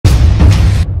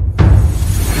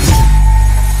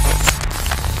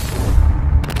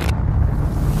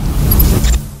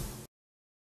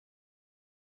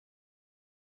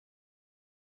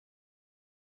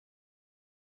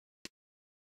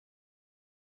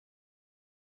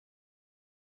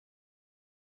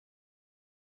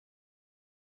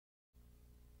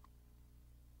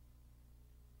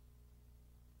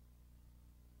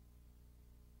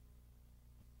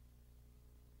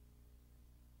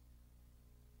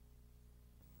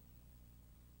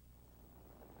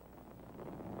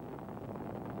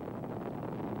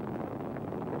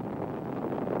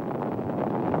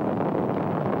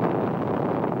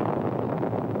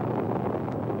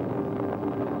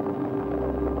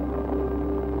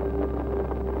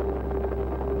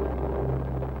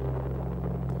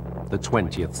The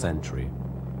 20th century.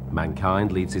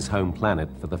 Mankind leaves his home planet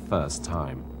for the first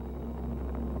time.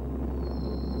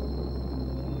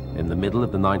 In the middle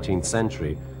of the 19th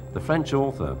century, the French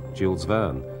author, Jules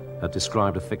Verne, had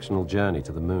described a fictional journey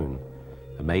to the moon.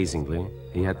 Amazingly,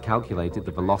 he had calculated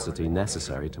the velocity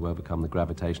necessary to overcome the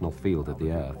gravitational field of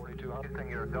the Earth.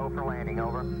 Go for landing,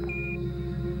 over.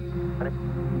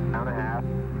 Down a half.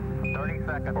 30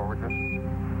 seconds over.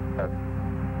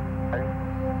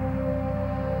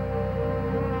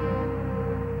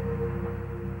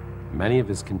 Many of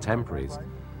his contemporaries,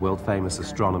 world-famous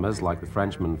astronomers like the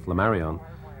Frenchman Flammarion,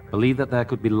 believed that there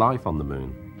could be life on the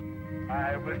moon.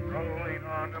 I was rolling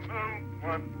on the moon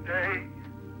one day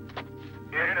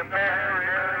in a merry,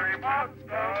 merry month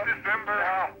of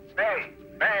December. May,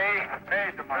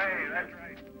 that's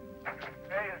right.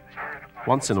 May is the year.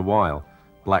 Once in a while,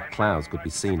 black clouds could be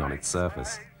seen on its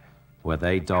surface. Were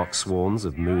they dark swarms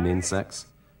of moon insects,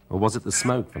 or was it the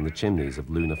smoke from the chimneys of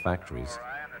lunar factories?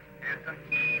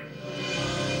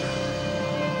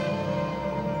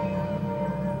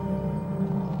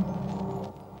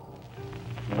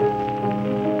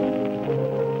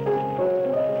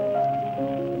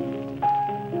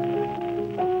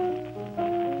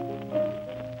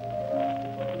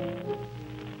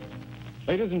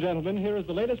 Ladies and gentlemen, here is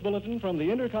the latest bulletin from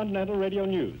the Intercontinental Radio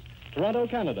News. Toronto,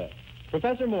 Canada.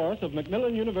 Professor Morse of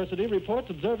Macmillan University reports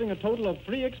observing a total of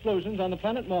 3 explosions on the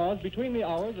planet Mars between the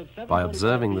hours of 7:45 By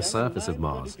observing the PM surface and of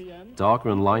Mars, 9:20 PM, darker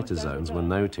and lighter zones were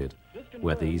noted.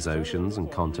 Were these oceans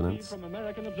and continents? From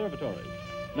American observatories.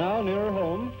 Now, nearer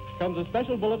home, comes a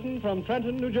special bulletin from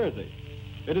Trenton, New Jersey.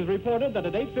 It is reported that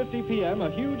at 8:50 p.m.,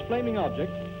 a huge flaming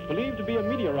object, believed to be a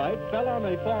meteorite, fell on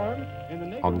a farm in the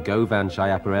neighborhood... On Govan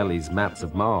Schiaparelli's maps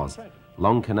of Mars,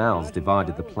 long canals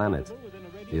divided the planet.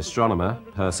 The astronomer,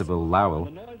 Percival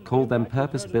Lowell, called them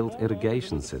purpose-built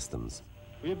irrigation systems.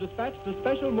 We have dispatched a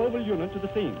special mobile unit to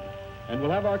the scene, and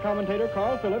we'll have our commentator,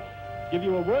 Carl Phillips, give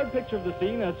you a word picture of the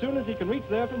scene as soon as he can reach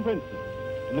there from Princeton.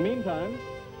 In the meantime,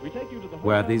 we take you to the...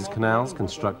 Were these canals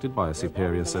constructed by a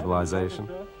superior civilization?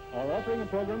 Are offering a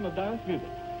program of dance music.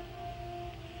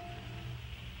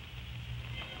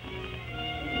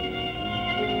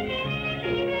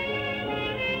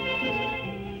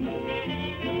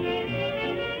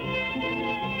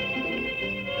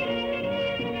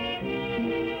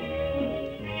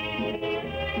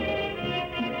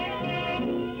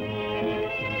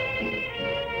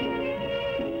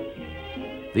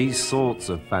 These sorts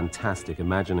of fantastic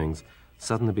imaginings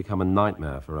suddenly become a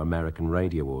nightmare for American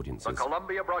radio audiences.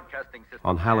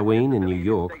 On Halloween in New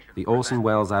York, the Orson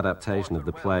Welles adaptation of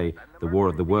the play The War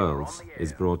of the Worlds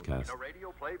is broadcast.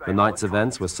 The night's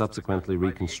events were subsequently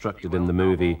reconstructed in the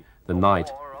movie The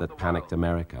Night That Panicked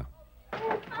America.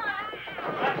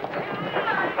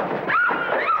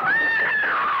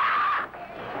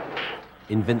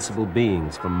 Invincible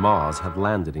beings from Mars have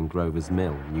landed in Grover's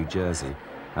Mill, New Jersey,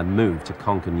 and moved to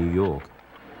conquer New York.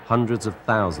 Hundreds of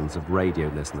thousands of radio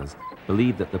listeners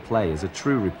believe that the play is a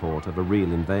true report of a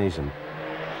real invasion.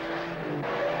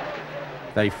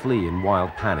 They flee in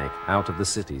wild panic out of the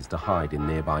cities to hide in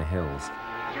nearby hills.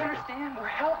 You understand? We're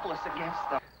helpless against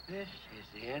them. This is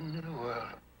the end of the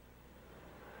world.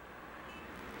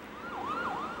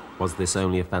 Was this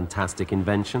only a fantastic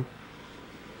invention?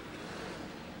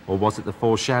 Or was it the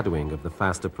foreshadowing of the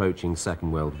fast-approaching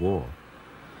Second World War?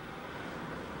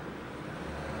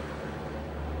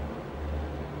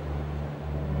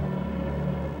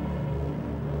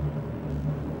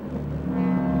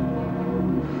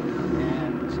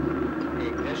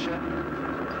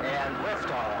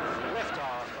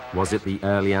 Was it the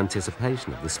early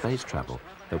anticipation of the space travel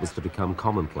that was to become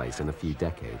commonplace in a few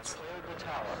decades?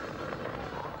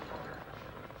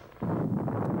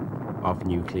 Of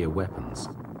nuclear weapons?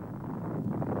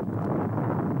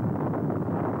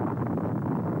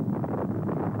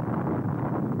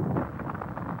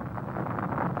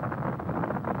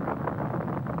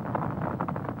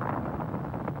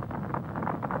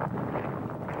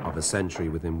 Of a century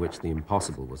within which the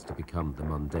impossible was to become the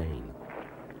mundane?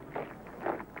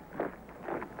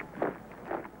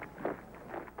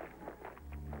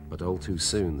 But all too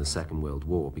soon, the Second World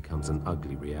War becomes an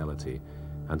ugly reality,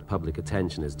 and public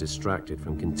attention is distracted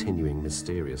from continuing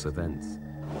mysterious events.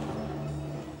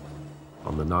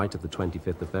 On the night of the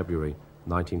 25th of February,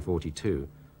 1942,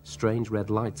 strange red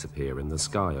lights appear in the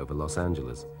sky over Los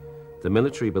Angeles. The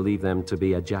military believe them to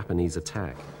be a Japanese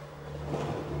attack.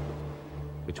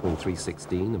 Between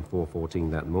 3:16 and 4:14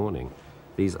 that morning,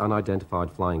 these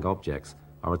unidentified flying objects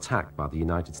are attacked by the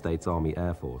United States Army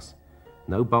Air Force.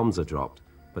 No bombs are dropped,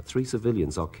 but 3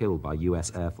 civilians are killed by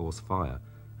US Air Force fire,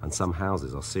 and some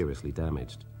houses are seriously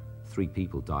damaged. 3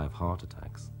 people die of heart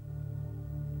attacks.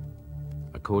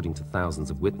 According to thousands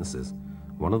of witnesses,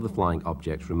 one of the flying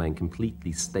objects remained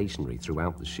completely stationary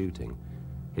throughout the shooting.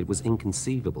 It was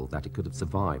inconceivable that it could have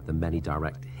survived the many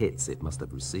direct hits it must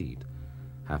have received.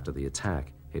 After the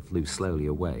attack, it flew slowly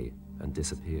away and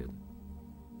disappeared.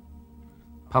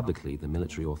 Publicly, the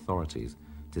military authorities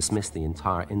dismissed the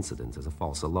entire incident as a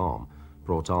false alarm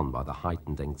brought on by the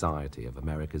heightened anxiety of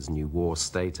America's new war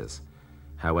status.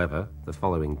 However, the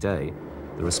following day,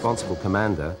 the responsible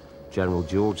commander, General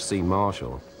George C.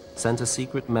 Marshall, sent a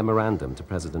secret memorandum to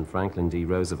President Franklin D.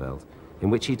 Roosevelt in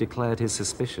which he declared his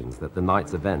suspicions that the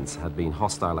night's events had been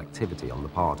hostile activity on the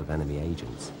part of enemy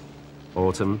agents.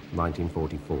 Autumn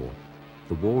 1944.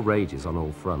 The war rages on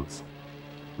all fronts.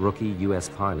 Rookie U.S.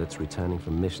 pilots returning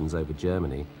from missions over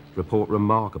Germany report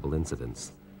remarkable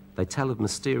incidents. They tell of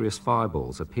mysterious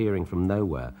fireballs appearing from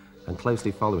nowhere and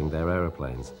closely following their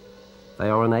aeroplanes. They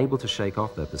are unable to shake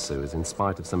off their pursuers in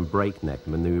spite of some breakneck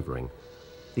maneuvering.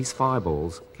 These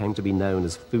fireballs came to be known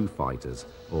as Foo Fighters,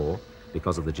 or,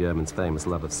 because of the Germans' famous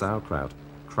love of sauerkraut,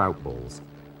 Kraut balls.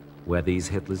 Were these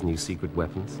Hitler's new secret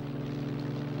weapons?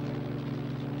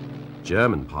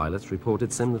 German pilots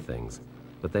reported similar things,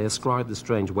 but they ascribed the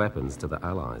strange weapons to the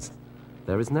Allies.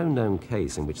 There is no known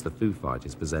case in which the Foo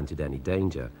Fighters presented any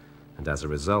danger, and as a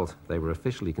result, they were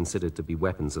officially considered to be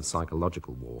weapons of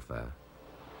psychological warfare.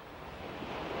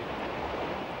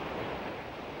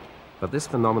 But this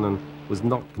phenomenon was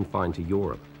not confined to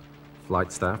Europe.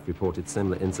 Flight staff reported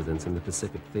similar incidents in the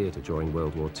Pacific Theater during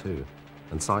World War II,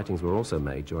 and sightings were also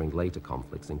made during later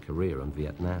conflicts in Korea and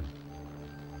Vietnam.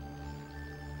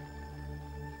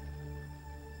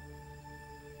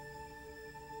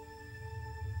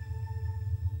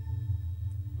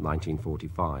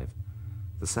 (1945).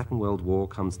 The Second World War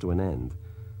comes to an end,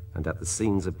 and at the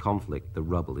scenes of conflict the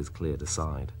rubble is cleared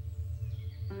aside.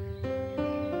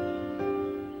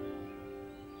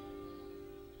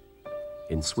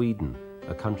 In Sweden,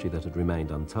 a country that had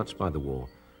remained untouched by the war,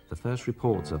 the first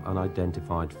reports of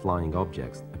unidentified flying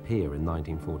objects appear in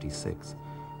 1946.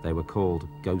 They were called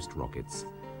ghost rockets.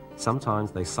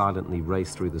 Sometimes they silently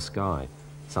raced through the sky,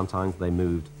 sometimes they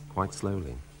moved quite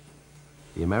slowly.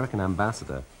 The American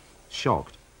ambassador,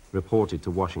 shocked, reported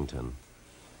to Washington.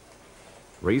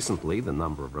 Recently, the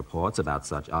number of reports about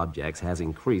such objects has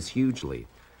increased hugely.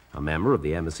 A member of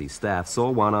the embassy staff saw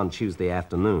one on Tuesday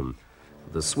afternoon.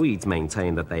 The Swedes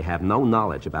maintain that they have no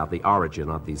knowledge about the origin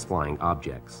of these flying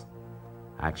objects.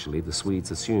 Actually, the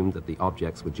Swedes assumed that the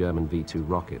objects were German V-2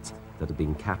 rockets that had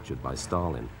been captured by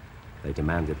Stalin. They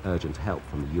demanded urgent help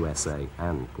from the USA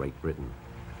and Great Britain.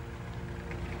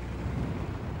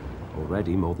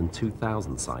 Already more than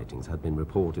 2,000 sightings had been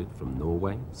reported from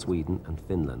Norway, Sweden and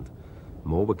Finland.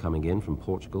 More were coming in from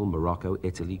Portugal, Morocco,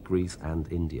 Italy, Greece and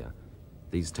India.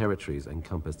 These territories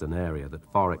encompassed an area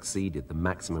that far exceeded the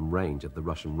maximum range of the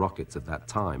Russian rockets at that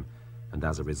time, and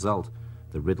as a result,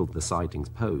 the riddle the sightings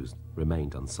posed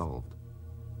remained unsolved.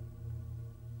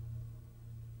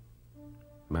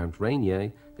 Mount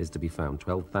Rainier is to be found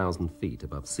 12,000 feet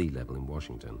above sea level in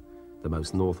Washington, the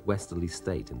most northwesterly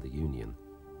state in the Union.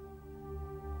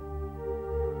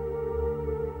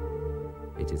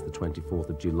 It is the 24th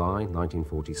of July,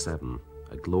 1947,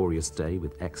 a glorious day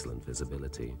with excellent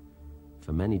visibility.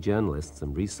 For many journalists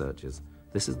and researchers,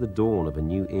 this is the dawn of a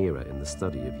new era in the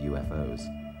study of UFOs.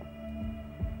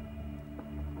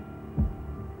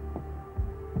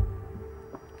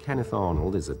 Kenneth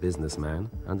Arnold is a businessman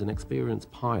and an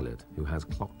experienced pilot who has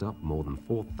clocked up more than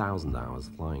 4,000 hours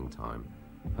flying time.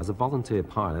 As a volunteer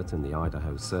pilot in the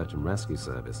Idaho Search and Rescue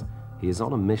Service, he is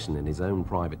on a mission in his own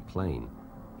private plane.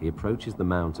 He approaches the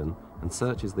mountain and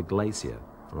searches the glacier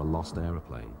for a lost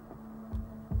aeroplane.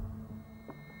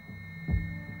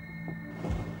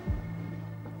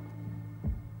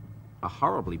 A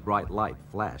horribly bright light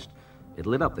flashed. It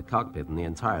lit up the cockpit and the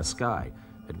entire sky.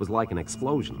 It was like an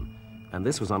explosion, and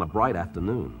this was on a bright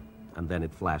afternoon. And then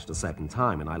it flashed a second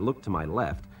time, and I looked to my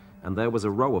left, and there was a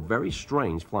row of very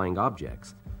strange flying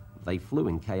objects. They flew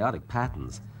in chaotic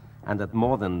patterns, and at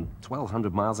more than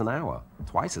 1,200 miles an hour,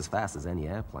 twice as fast as any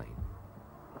airplane.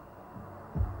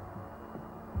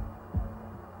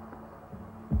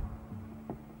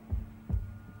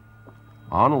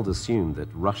 Arnold assumed that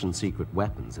Russian secret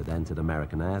weapons had entered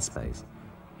American airspace.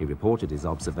 He reported his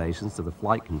observations to the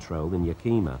flight control in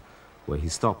Yakima, where he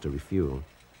stopped to refuel.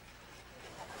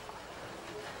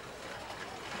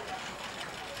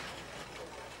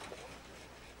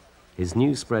 His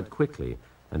news spread quickly,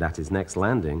 and at his next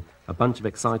landing, a bunch of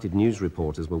excited news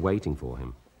reporters were waiting for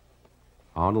him.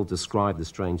 Arnold described the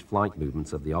strange flight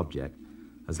movements of the object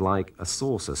as like a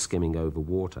saucer skimming over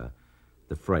water.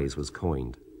 The phrase was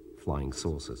coined, flying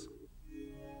saucers.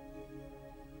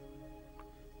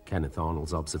 Kenneth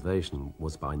Arnold's observation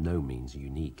was by no means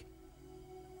unique.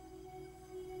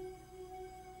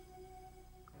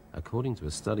 According to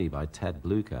a study by Ted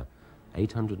Blucher,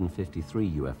 853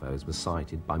 UFOs were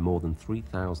sighted by more than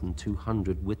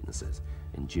 3,200 witnesses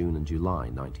in June and July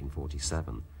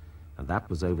 1947, and that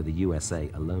was over the USA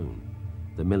alone.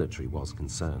 The military was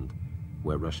concerned.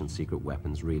 Were Russian secret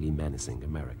weapons really menacing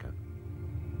America?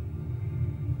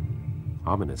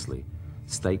 Ominously,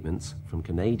 statements from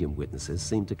Canadian witnesses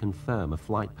seemed to confirm a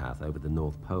flight path over the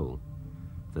North Pole.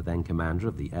 The then commander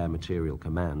of the Air Materiel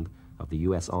Command of the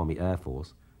U.S. Army Air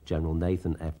Force, General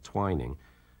Nathan F. Twining,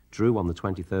 drew on the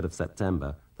 23rd of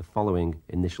September the following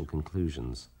initial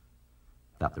conclusions: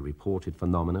 that the reported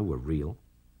phenomena were real,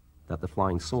 that the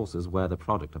flying saucers were the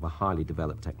product of a highly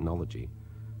developed technology,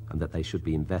 and that they should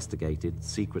be investigated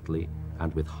secretly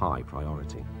and with high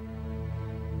priority.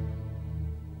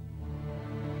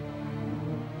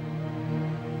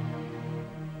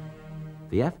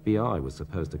 The FBI was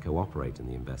supposed to cooperate in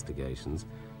the investigations,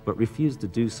 but refused to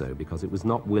do so because it was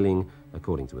not willing,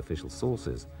 according to official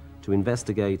sources, to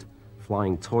investigate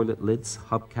flying toilet lids,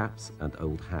 hubcaps, and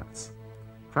old hats.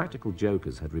 Practical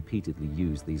jokers had repeatedly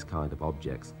used these kind of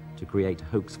objects to create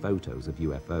hoax photos of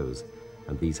UFOs,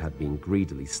 and these had been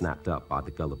greedily snapped up by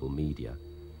the gullible media.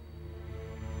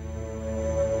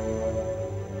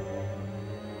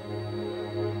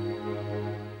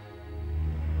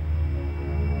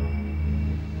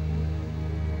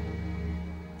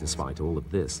 Despite all of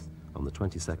this, on the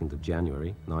 22nd of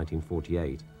January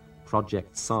 1948,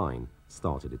 Project Sign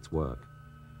started its work.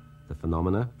 The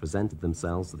phenomena presented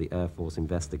themselves to the Air Force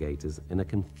investigators in a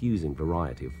confusing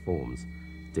variety of forms: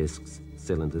 discs,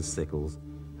 cylinders, sickles,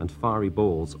 and fiery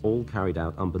balls all carried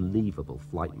out unbelievable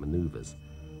flight maneuvers.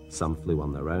 Some flew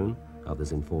on their own,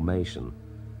 others in formation.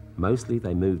 Mostly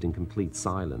they moved in complete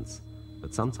silence,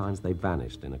 but sometimes they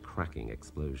vanished in a cracking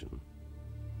explosion.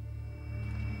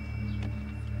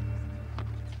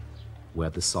 Were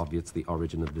the Soviets the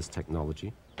origin of this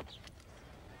technology?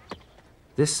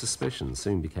 This suspicion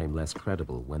soon became less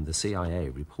credible when the CIA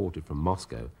reported from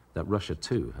Moscow that Russia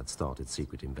too had started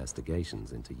secret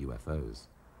investigations into UFOs.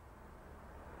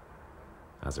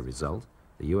 As a result,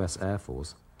 the US Air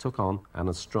Force took on an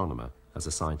astronomer as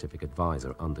a scientific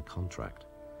advisor under contract.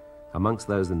 Amongst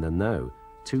those in the know,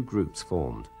 two groups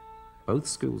formed. Both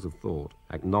schools of thought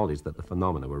acknowledged that the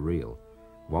phenomena were real.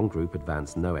 One group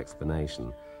advanced no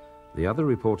explanation. The other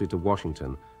reported to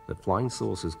Washington that flying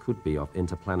saucers could be of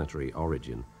interplanetary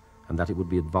origin and that it would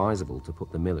be advisable to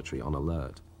put the military on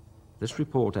alert. This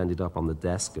report ended up on the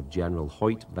desk of General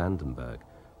Hoyt Vandenberg,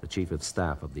 the Chief of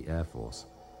Staff of the Air Force.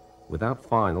 Without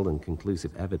final and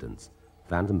conclusive evidence,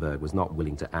 Vandenberg was not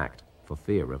willing to act for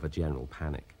fear of a general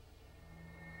panic.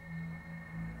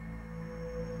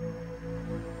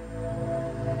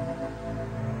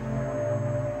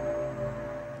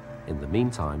 In the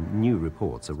meantime, new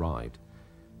reports arrived.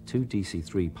 Two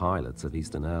DC-3 pilots of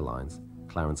Eastern Airlines,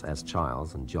 Clarence S.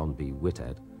 Childs and John B.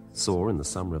 Whitted, saw in the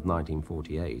summer of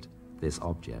 1948 this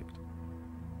object.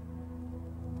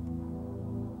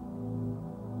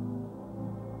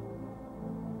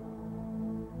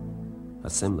 A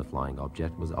similar flying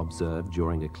object was observed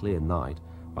during a clear night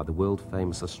by the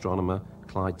world-famous astronomer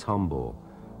Clyde Tombaugh,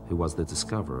 who was the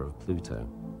discoverer of Pluto.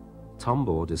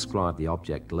 Tombaugh described the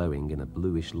object glowing in a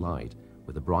bluish light,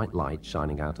 with a bright light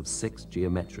shining out of 6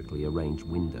 geometrically arranged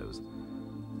windows.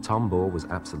 Tombaugh was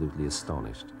absolutely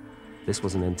astonished. This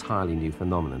was an entirely new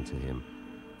phenomenon to him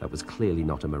that was clearly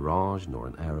not a mirage, nor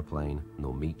an aeroplane,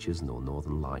 nor meteors, nor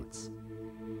northern lights.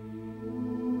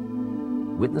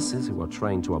 Witnesses who are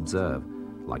trained to observe,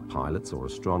 like pilots or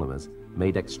astronomers,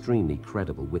 made extremely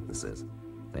credible witnesses.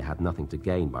 They had nothing to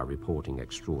gain by reporting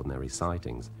extraordinary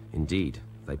sightings. Indeed,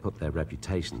 they put their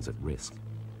reputations at risk.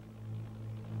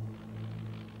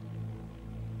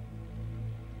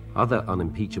 Other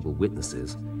unimpeachable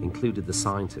witnesses included the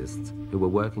scientists who were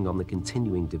working on the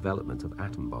continuing development of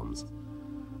atom bombs.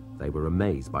 They were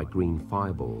amazed by green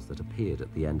fireballs that appeared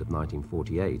at the end of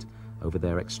 1948 over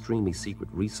their extremely secret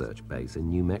research base in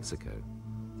New Mexico.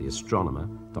 The astronomer,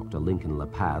 Dr. Lincoln La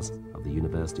Paz of the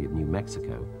University of New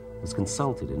Mexico, was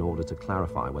consulted in order to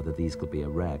clarify whether these could be a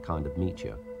rare kind of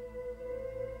meteor.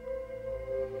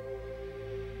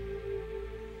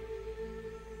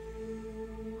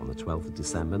 On the 12th of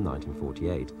December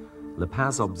 1948, La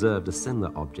Paz observed a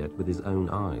similar object with his own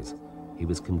eyes. He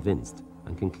was convinced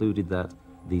and concluded that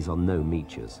these are no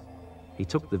meteors. He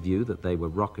took the view that they were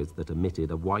rockets that emitted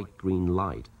a white-green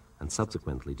light and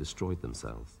subsequently destroyed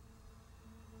themselves.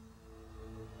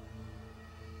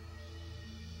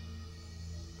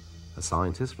 A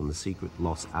scientist from the secret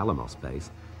Los Alamos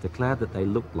base declared that they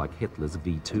looked like Hitler's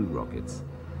V-2 rockets.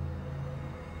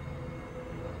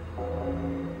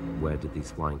 where did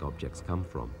these flying objects come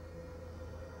from?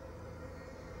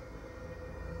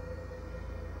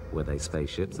 Were they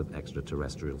spaceships of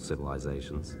extraterrestrial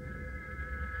civilizations?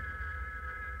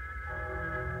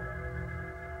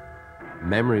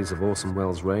 Memories of Orson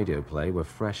Welles' radio play were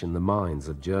fresh in the minds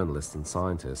of journalists and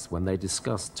scientists when they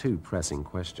discussed two pressing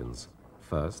questions.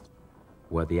 First,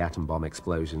 were the atom bomb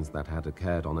explosions that had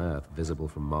occurred on Earth visible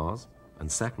from Mars? And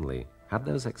secondly, had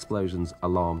those explosions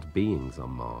alarmed beings on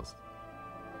Mars?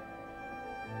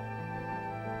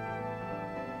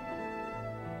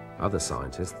 Other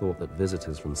scientists thought that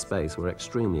visitors from space were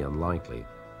extremely unlikely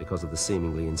because of the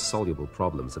seemingly insoluble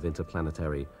problems of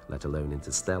interplanetary, let alone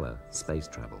interstellar, space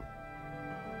travel.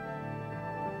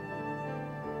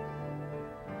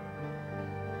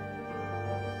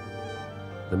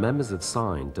 The members of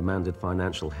SIGN demanded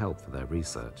financial help for their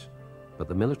research, but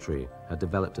the military had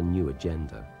developed a new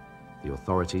agenda. The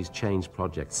authorities changed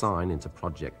Project SIGN into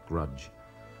Project Grudge.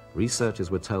 Researchers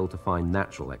were told to find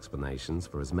natural explanations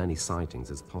for as many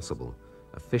sightings as possible.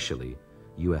 Officially,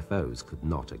 UFOs could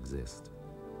not exist.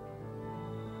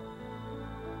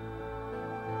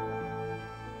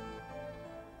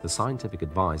 The scientific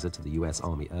advisor to the U.S.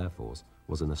 Army Air Force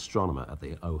was an astronomer at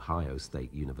the Ohio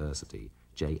State University,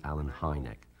 J. Allen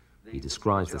Hynek. He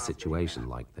describes the situation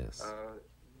like this.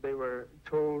 They were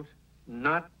told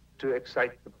not to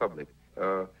excite the public.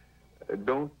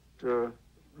 Don't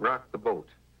rock the boat.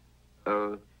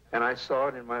 And I saw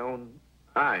it in my own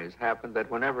eyes happen that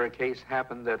whenever a case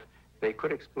happened that they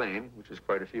could explain, which is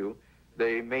quite a few,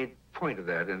 they made point of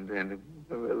that and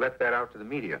let that out to the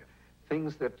media.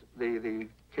 Things that the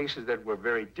cases that were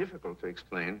very difficult to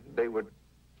explain, they would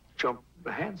jump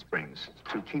the handsprings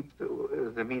to keep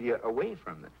the media away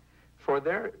from it. For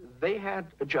they had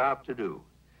a job to do,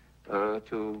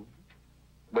 to,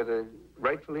 whether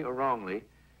rightfully or wrongly,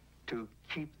 to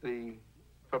keep the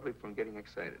public from getting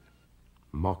excited.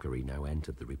 Mockery now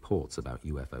entered the reports about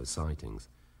UFO sightings,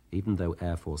 even though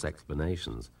Air Force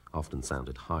explanations often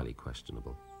sounded highly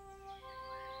questionable.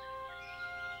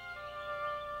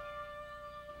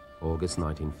 August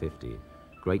 1950,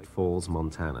 Great Falls,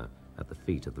 Montana, at the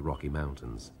feet of the Rocky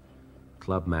Mountains.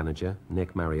 Club manager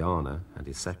Nick Mariana and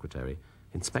his secretary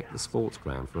inspect the sports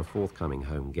ground for a forthcoming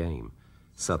home game.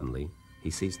 Suddenly,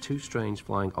 he sees two strange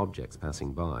flying objects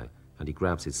passing by, and he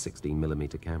grabs his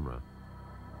 16mm camera.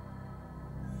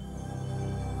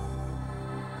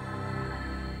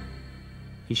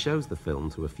 He shows the film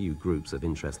to a few groups of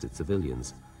interested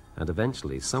civilians, and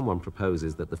eventually someone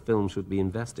proposes that the film should be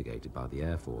investigated by the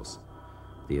Air Force.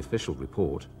 The official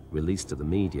report, released to the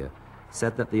media,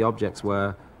 said that the objects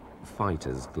were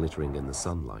fighters glittering in the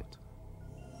sunlight.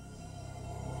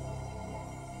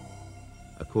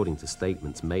 According to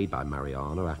statements made by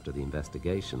Mariana after the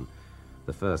investigation,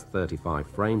 the first 35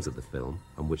 frames of the film,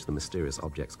 on which the mysterious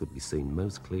objects could be seen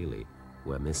most clearly,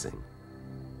 were missing.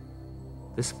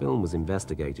 This film was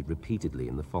investigated repeatedly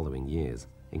in the following years,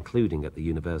 including at the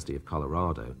University of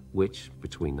Colorado, which,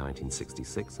 between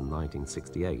 1966 and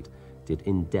 1968, did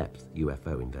in-depth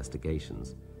UFO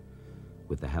investigations.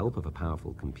 With the help of a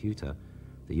powerful computer,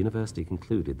 the university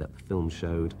concluded that the film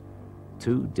showed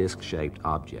two disc-shaped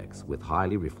objects with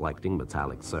highly reflecting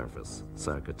metallic surface,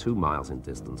 circa 2 miles in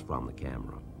distance from the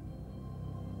camera.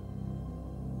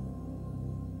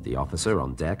 The officer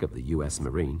on deck of the U.S.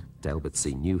 Marine, Delbert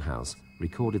C. Newhouse,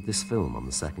 recorded this film on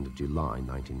the 2nd of July,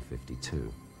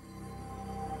 1952.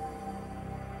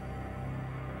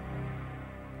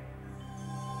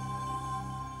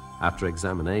 After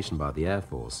examination by the Air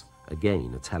Force,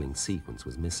 again a telling sequence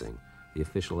was missing. The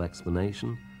official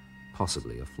explanation?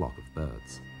 Possibly a flock of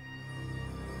birds.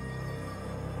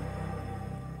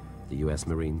 The U.S.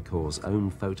 Marine Corps' own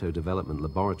photo development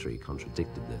laboratory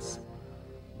contradicted this.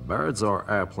 Birds or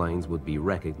airplanes would be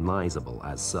recognizable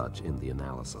as such in the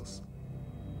analysis.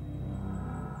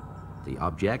 The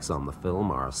objects on the film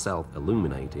are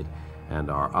self-illuminated and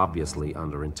are obviously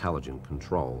under intelligent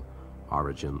control,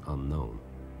 origin unknown.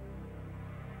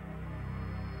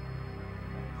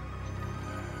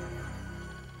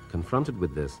 Confronted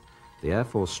with this, the Air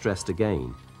Force stressed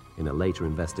again, in a later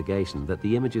investigation, that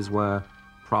the images were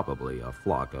probably a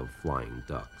flock of flying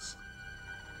ducks.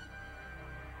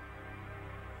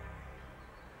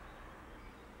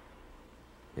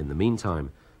 In the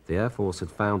meantime, the Air Force had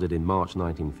founded in March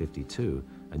 1952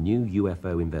 a new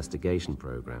UFO investigation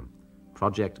program.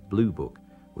 Project Blue Book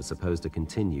was supposed to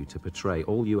continue to portray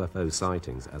all UFO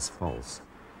sightings as false.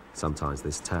 Sometimes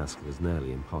this task was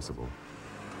nearly impossible.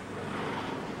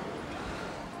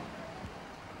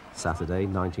 Saturday,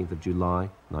 19th of July,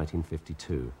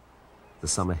 1952. The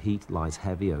summer heat lies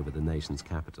heavy over the nation's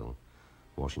capital,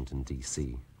 Washington,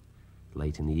 D.C.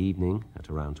 Late in the evening, at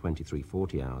around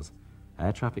 23:40 hours,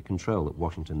 Air Traffic Control at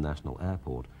Washington National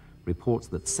Airport reports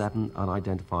that 7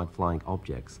 unidentified flying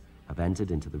objects have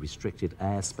entered into the restricted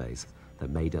airspace that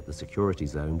made up the security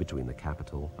zone between the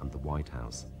Capitol and the White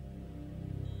House.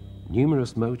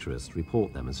 Numerous motorists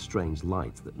report them as strange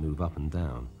lights that move up and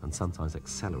down and sometimes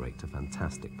accelerate to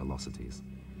fantastic velocities.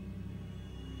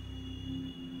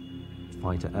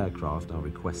 Fighter aircraft are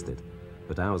requested,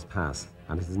 but hours pass,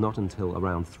 and it is not until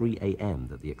around 3 a.m.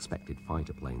 that the expected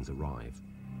fighter planes arrive.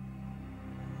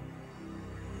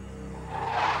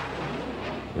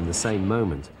 In the same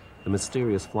moment, the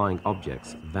mysterious flying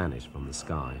objects vanish from the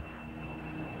sky.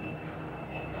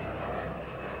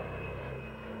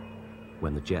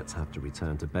 When the jets have to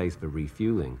return to base for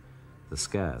refueling, the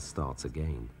scare starts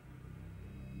again.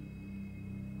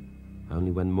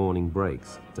 Only when morning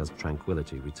breaks does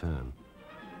tranquility return.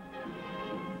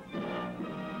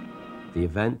 The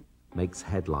event makes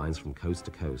headlines from coast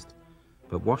to coast,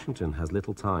 but Washington has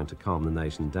little time to calm the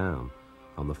nation down.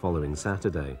 On the following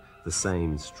Saturday, the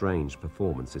same strange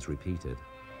performance is repeated.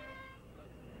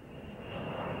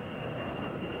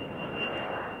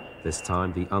 This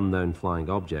time, the unknown flying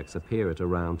objects appear at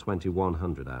around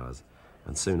 2100 hours,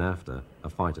 and soon after, a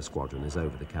fighter squadron is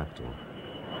over the Capitol.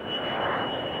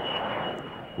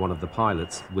 One of the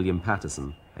pilots, William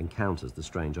Patterson, encounters the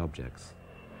strange objects.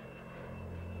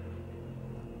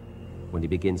 When he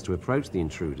begins to approach the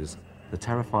intruders, the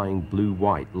terrifying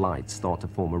blue-white lights start to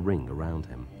form a ring around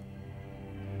him.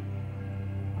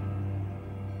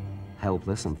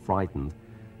 Helpless and frightened,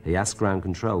 he asks ground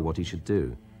control what he should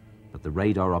do, but the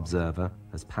radar observer,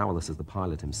 as powerless as the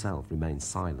pilot himself, remains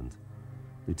silent.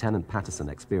 Lieutenant Patterson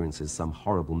experiences some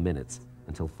horrible minutes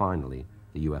until finally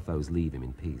the UFOs leave him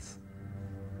in peace.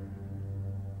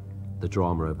 The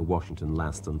drama over Washington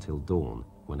lasts until dawn,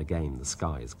 when again the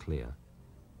sky is clear.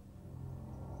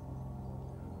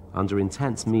 Under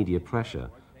intense media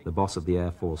pressure, the boss of the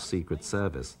Air Force Secret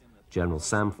Service, General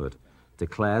Samford,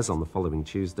 declares on the following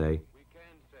Tuesday, "We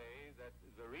can say that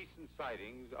the recent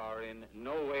sightings are in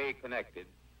no way connected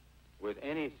with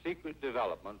any secret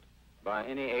development by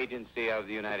any agency of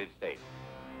the United States."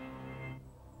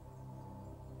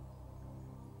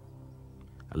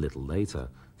 A little later,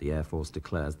 the Air Force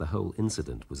declares the whole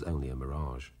incident was only a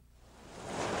mirage.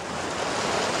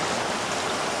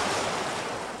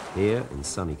 Here, in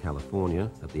sunny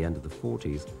California, at the end of the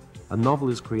 40s, a novel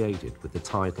is created with the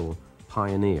title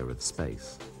Pioneer of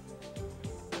Space.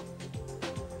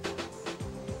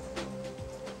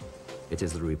 It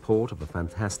is the report of a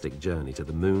fantastic journey to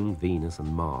the Moon, Venus,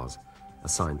 and Mars, a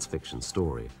science fiction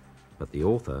story. But the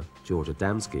author, George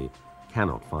Adamski,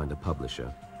 cannot find a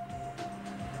publisher.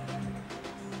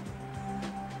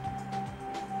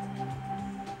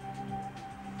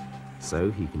 So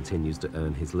he continues to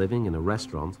earn his living in a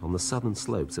restaurant on the southern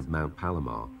slopes of Mount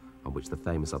Palomar, on which the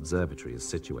famous observatory is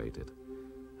situated.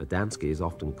 Adamski is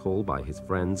often called by his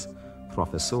friends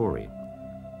Professori.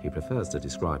 He prefers to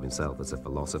describe himself as a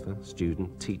philosopher,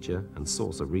 student, teacher, and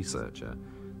saucer researcher,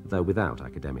 though without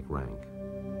academic rank.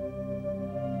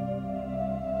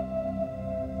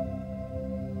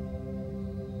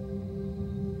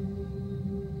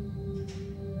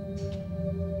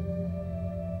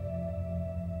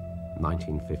 In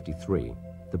 1953,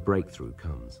 the breakthrough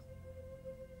comes.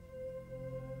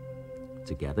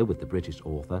 Together with the British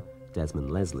author Desmond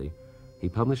Leslie, he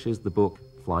publishes the book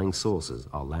Flying Saucers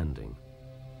Are Landing.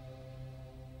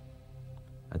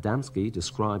 Adamski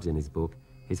describes in his book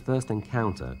his first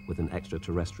encounter with an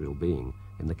extraterrestrial being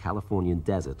in the Californian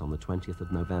desert on the 20th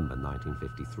of November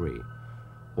 1953.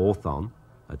 Orthon,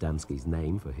 Adamski's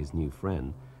name for his new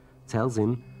friend, tells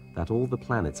him that all the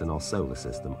planets in our solar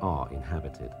system are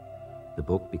inhabited. The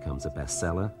book becomes a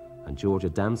bestseller, and George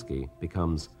Adamski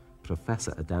becomes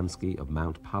Professor Adamski of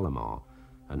Mount Palomar,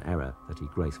 an error that he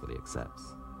gracefully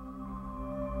accepts.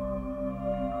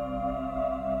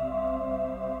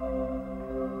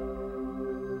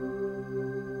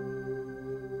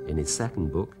 In his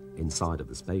second book, Inside of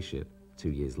the Spaceship, 2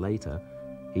 years later,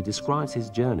 he describes his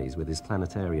journeys with his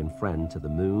planetarian friend to the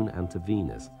Moon and to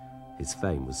Venus. His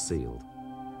fame was sealed.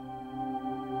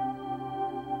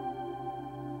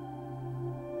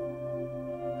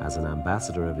 As an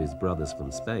ambassador of his brothers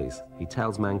from space, he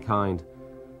tells mankind,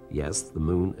 "Yes, the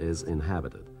Moon is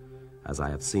inhabited, as I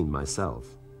have seen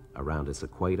myself. Around its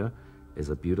equator is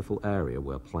a beautiful area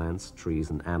where plants, trees,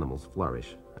 and animals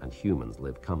flourish, and humans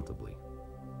live comfortably."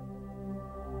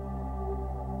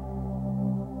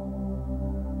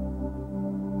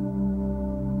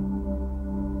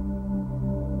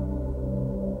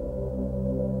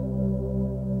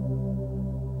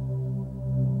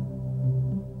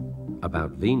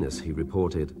 About Venus, he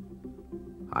reported,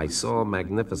 I saw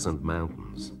magnificent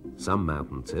mountains. Some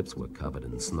mountain tips were covered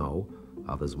in snow,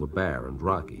 others were bare and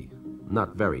rocky,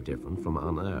 not very different from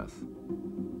on Earth.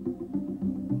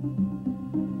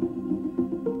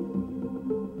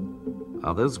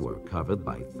 Others were covered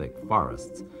by thick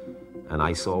forests, and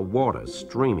I saw water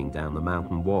streaming down the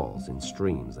mountain walls in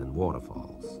streams and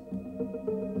waterfalls.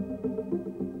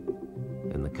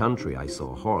 In the country, I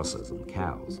saw horses and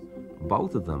cows,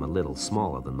 both of them a little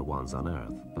smaller than the ones on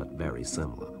Earth, but very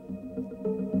similar.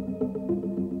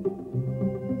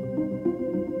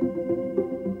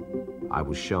 I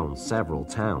was shown several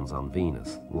towns on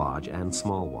Venus, large and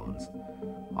small ones.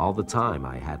 All the time,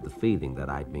 I had the feeling that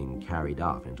I'd been carried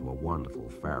off into a wonderful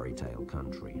fairy tale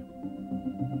country.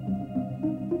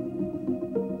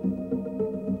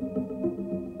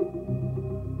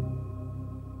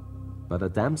 But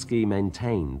Adamski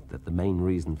maintained that the main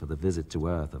reason for the visit to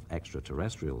Earth of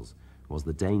extraterrestrials was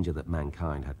the danger that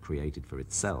mankind had created for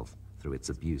itself through its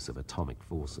abuse of atomic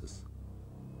forces.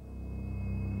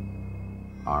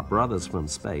 Our brothers from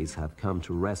space have come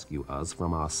to rescue us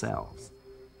from ourselves.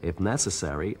 If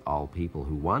necessary, all people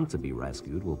who want to be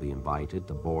rescued will be invited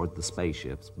to board the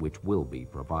spaceships which will be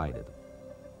provided.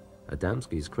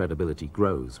 Adamski's credibility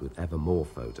grows with ever more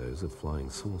photos of flying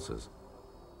saucers.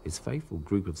 His faithful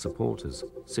group of supporters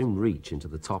soon reach into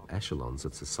the top echelons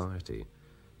of society.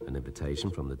 An invitation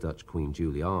from the Dutch Queen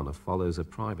Juliana follows a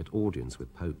private audience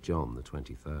with Pope John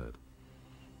XXIII.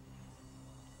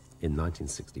 In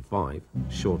 1965,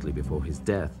 shortly before his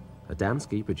death,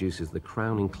 Adamski produces the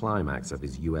crowning climax of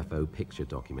his UFO picture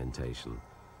documentation.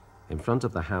 In front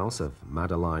of the house of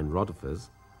Madeline Rodefers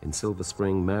in Silver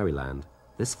Spring, Maryland,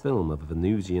 this film of a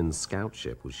Venusian scout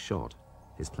ship was shot.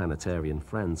 His planetarian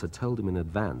friends had told him in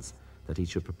advance that he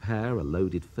should prepare a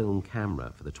loaded film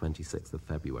camera for the 26th of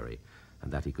February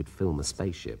and that he could film a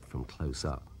spaceship from close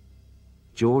up.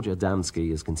 George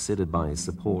Adamski is considered by his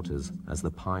supporters as the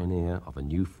pioneer of a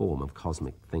new form of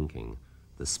cosmic thinking,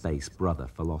 the space brother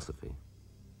philosophy.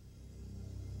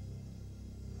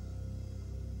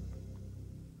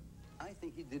 I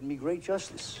think he did me great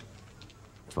justice.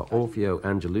 For Orfeo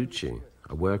Angelucci,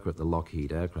 a worker at the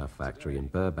Lockheed Aircraft Factory in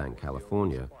Burbank,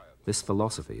 California, this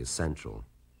philosophy is central.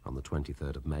 On the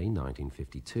 23rd of May,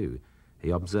 1952, he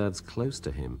observes close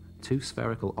to him two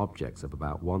spherical objects of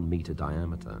about 1 meter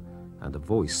diameter, and a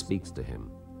voice speaks to him.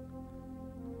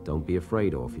 "Don't be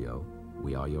afraid, Orfeo.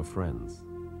 We are your friends."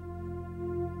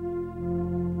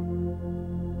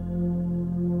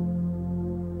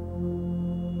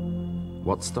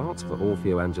 What starts for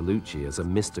Orfeo Angelucci as a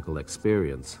mystical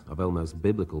experience of almost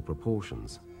biblical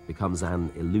proportions becomes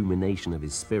an illumination of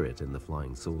his spirit in the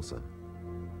flying saucer.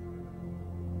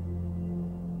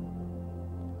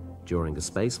 During a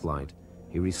spaceflight,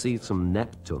 he receives from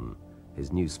Neptune,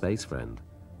 his new space friend,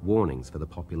 warnings for the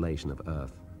population of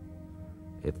Earth.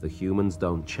 If the humans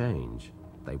don't change,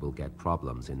 they will get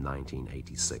problems in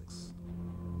 1986.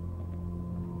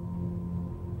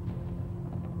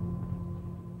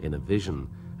 In a vision,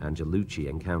 Angelucci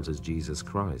encounters Jesus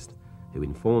Christ, who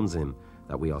informs him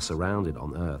that we are surrounded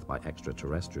on Earth by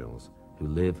extraterrestrials who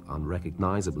live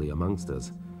unrecognizably amongst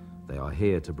us. They are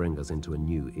here to bring us into a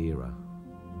new era.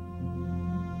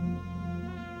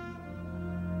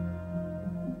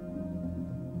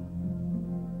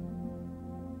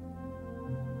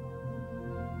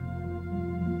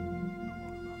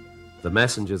 The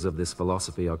messengers of this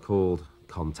philosophy are called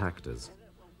contactors.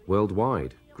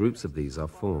 Worldwide, groups of these are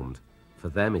formed. For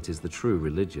them, it is the true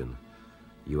religion.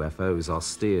 UFOs are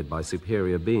steered by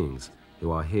superior beings who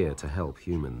are here to help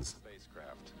humans.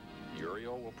 Spacecraft,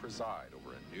 Uriel will preside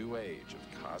over a new age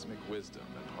of cosmic wisdom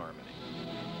and harmony.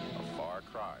 A far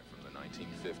cry from the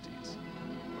 1950s,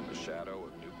 when the shadow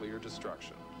of nuclear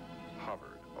destruction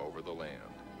hovered over the land.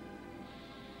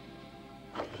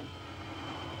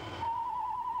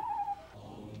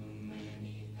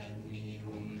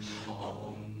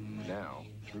 Now,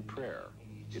 through prayer,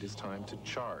 it is time to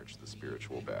charge the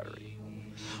spiritual battery.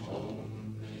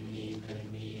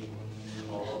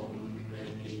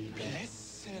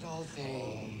 Blessed are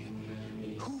they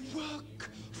who work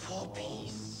for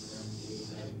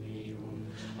peace.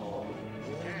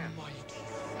 Almighty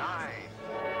 9,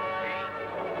 8,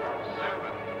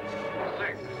 7,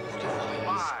 6,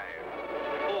 5,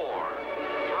 4,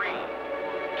 3,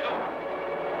 2,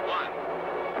 1.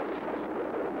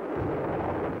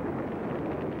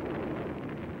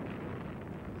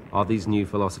 Are these new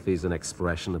philosophies an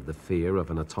expression of the fear of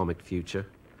an atomic future?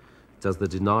 Does the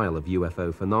denial of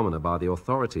UFO phenomena by the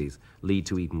authorities lead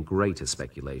to even greater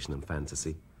speculation and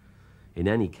fantasy? In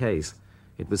any case,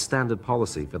 it was standard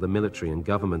policy for the military and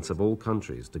governments of all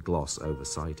countries to gloss over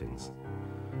sightings.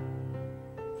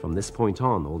 From this point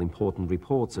on, all important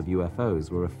reports of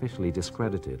UFOs were officially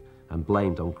discredited and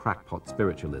blamed on crackpot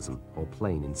spiritualism or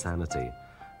plain insanity.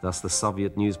 Thus, the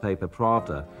Soviet newspaper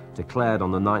Pravda declared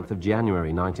on the 9th of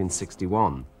January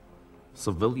 1961,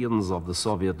 "Civilians of the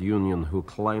Soviet Union who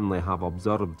claim they have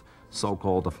observed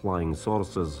so-called flying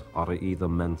saucers are either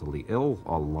mentally ill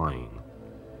or lying."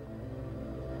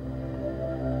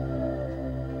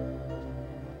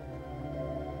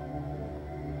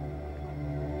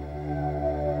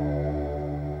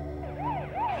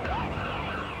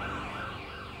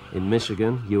 In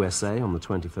Michigan, USA, on the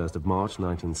 21st of March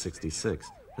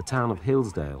 1966, the town of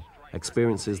Hillsdale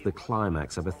experiences the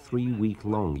climax of a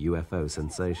 3-week-long UFO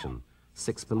sensation.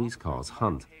 6 police cars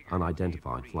hunt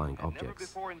unidentified flying objects. Never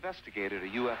before investigated a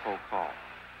UFO call,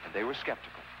 and they were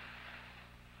skeptical.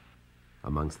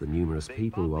 Amongst the numerous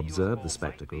people who observed the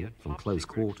spectacle from close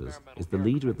quarters is the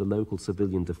leader of the local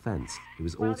civilian defense, who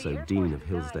is also dean of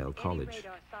Hillsdale College.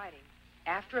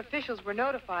 After officials were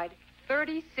notified,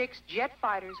 36 jet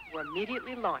fighters were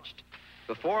immediately launched.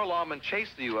 The 4 lawmen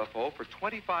chased the UFO for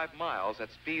 25 miles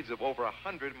at speeds of over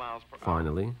 100 miles per hour.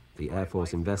 Finally, the Air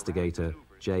Force investigator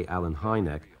J. Allen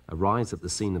Hynek arrives at the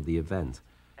scene of the event,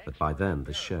 but by then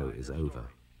the show is over.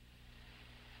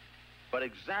 But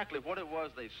exactly what it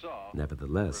was they saw...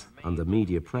 Nevertheless, under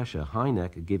media pressure,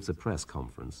 Hynek gives a press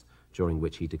conference, during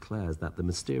which he declares that the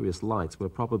mysterious lights were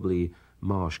probably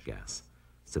marsh gas.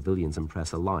 Civilians and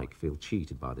press alike feel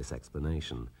cheated by this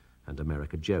explanation, and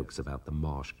America jokes about the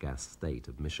marsh gas state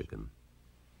of Michigan.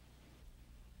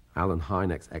 Allen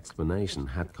Hynek's explanation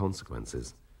had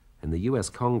consequences. In the U.S.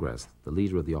 Congress, the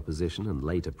leader of the opposition and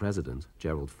later president,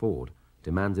 Gerald Ford,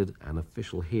 demanded an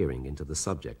official hearing into the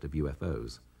subject of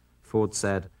UFOs. Ford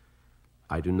said,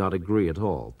 "I do not agree at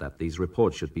all that these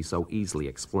reports should be so easily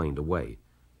explained away.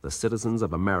 The citizens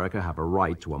of America have a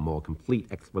right to a more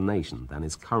complete explanation than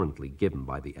is currently given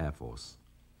by the Air Force."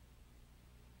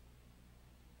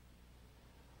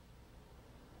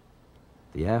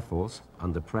 The Air Force,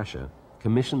 under pressure,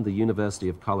 commissioned the University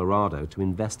of Colorado to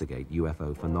investigate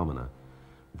UFO phenomena.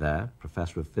 There,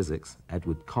 Professor of Physics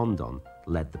Edward Condon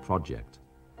led the project.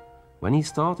 When he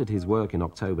started his work in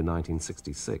October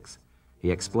 1966,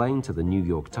 he explained to the New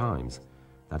York Times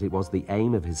that it was the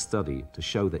aim of his study to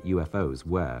show that UFOs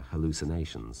were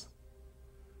hallucinations.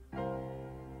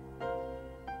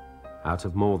 Out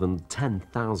of more than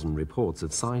 10,000 reports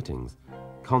of sightings,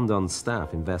 Condon's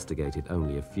staff investigated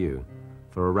only a few.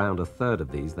 For around a third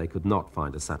of these, they could not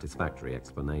find a satisfactory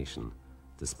explanation.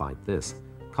 Despite this,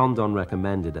 Condon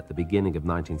recommended at the beginning of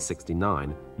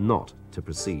 1969 not to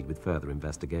proceed with further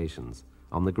investigations,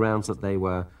 on the grounds that they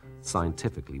were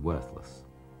scientifically worthless.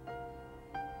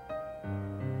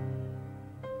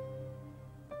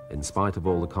 In spite of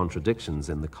all the contradictions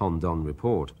in the Condon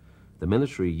report, the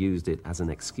military used it as an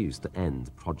excuse to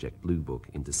end Project Blue Book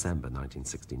in December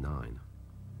 1969.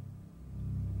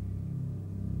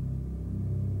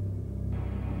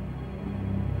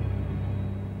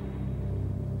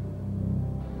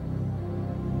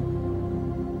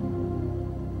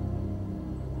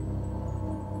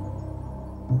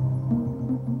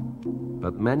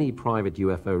 But many private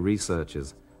UFO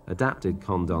researchers adapted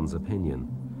Condon's opinion.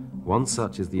 One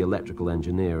such is the electrical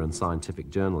engineer and scientific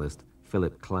journalist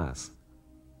Philip Klass.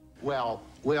 Well,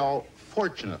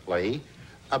 fortunately,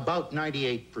 about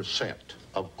 98%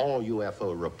 of all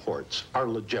UFO reports are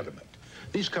legitimate.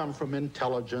 These come from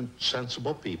intelligent,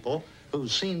 sensible people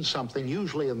who've seen something,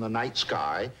 usually in the night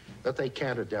sky, that they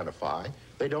can't identify.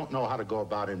 They don't know how to go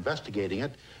about investigating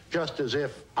it, just as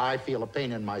if I feel a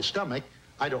pain in my stomach,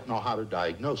 I don't know how to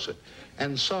diagnose it.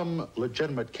 And some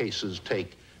legitimate cases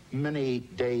take many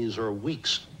days or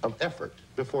weeks of effort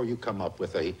before you come up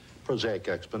with a prosaic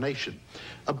explanation.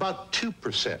 About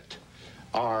 2%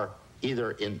 are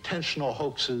either intentional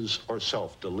hoaxes or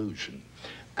self-delusion.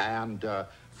 And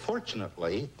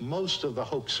fortunately, most of the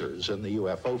hoaxers in the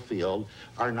UFO field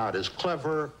are not as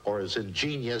clever or as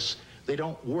ingenious. They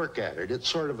don't work at it. It's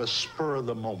sort of a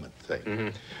spur-of-the-moment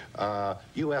thing.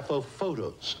 UFO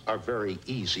photos are very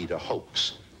easy to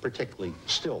hoax, particularly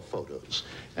still photos.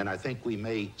 And I think we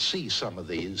may see some of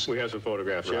these. We have some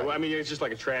photographs, right. Yeah. Well, I mean, it's just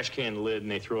like a trash can lid,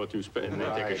 and they throw it through and they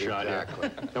take a shot exactly.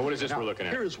 at it. Now, what is this we're looking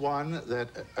at? Here's one that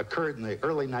occurred in the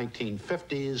early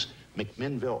 1950s,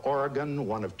 McMinnville, Oregon,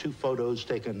 one of 2 photos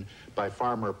taken by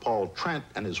farmer Paul Trent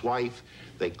and his wife.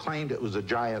 They claimed it was a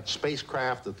giant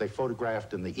spacecraft that they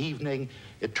photographed in the evening.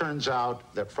 It turns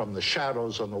out that from the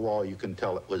shadows on the wall, you can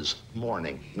tell it was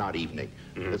morning, not evening.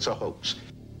 It's a hoax.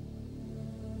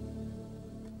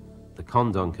 The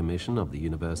Condon Commission of the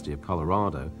University of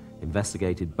Colorado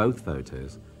investigated both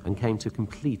photos and came to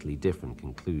completely different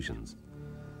conclusions.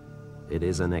 It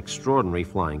is an extraordinary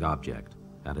flying object.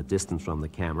 At a distance from the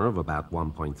camera of about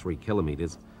 1.3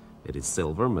 kilometers, it is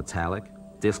silver, metallic,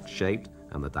 disc-shaped,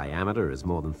 and the diameter is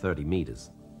more than 30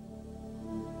 meters.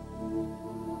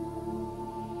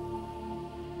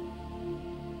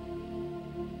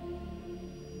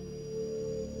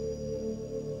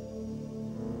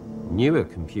 Newer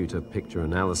computer picture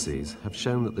analyses have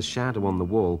shown that the shadow on the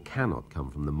wall cannot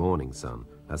come from the morning sun,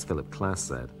 as Philip Klass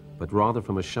said, but rather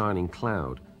from a shining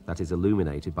cloud that is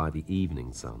illuminated by the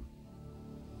evening sun.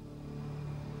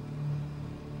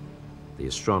 The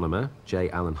astronomer, J.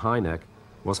 Allen Hynek,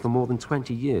 was for more than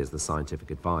 20 years the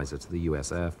scientific advisor to the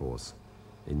US Air Force.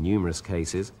 In numerous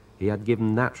cases, he had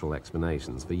given natural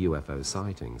explanations for UFO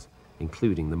sightings,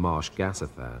 including the marsh gas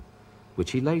affair,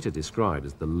 which he later described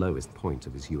as the lowest point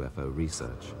of his UFO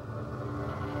research.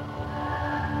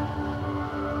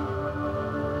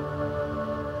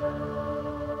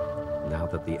 Now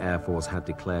that the Air Force had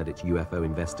declared its UFO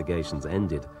investigations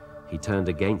ended, he turned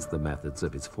against the methods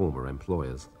of his former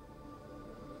employers.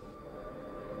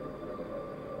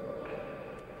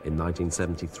 In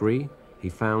 1973, he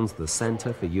founds the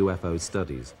Center for UFO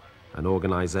Studies, an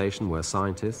organization where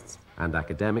scientists and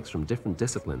academics from different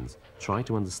disciplines try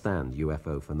to understand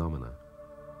UFO phenomena.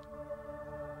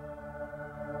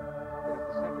 At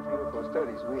the Center for UFO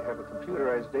Studies, we have a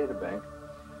computerized data bank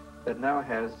that now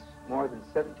has more than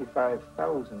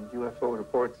 75,000 UFO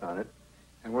reports on it.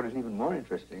 And what is even more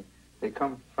interesting, they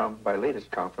come from, by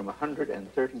latest count, from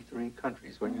 133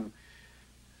 countries. When you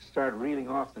start reeling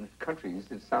off the countries,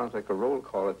 it sounds like a roll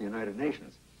call at the United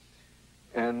Nations.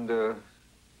 And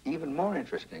even more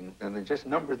interesting, and the just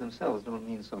numbers themselves don't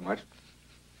mean so much,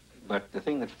 but the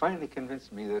thing that finally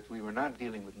convinced me that we were not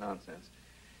dealing with nonsense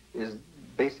is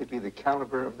basically the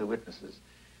caliber of the witnesses.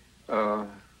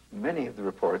 Many of the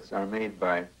reports are made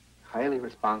by highly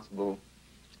responsible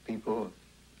people,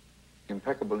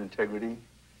 impeccable integrity,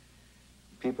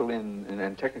 people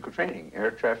in technical training,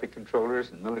 air traffic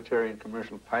controllers and military and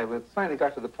commercial pilots. Finally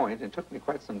got to the point, and it took me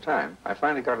quite some time. I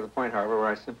finally got to the point, however, where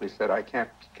I simply said, I can't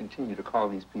continue to call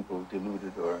these people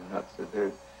deluded or nuts.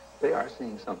 They are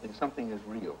seeing something. Something is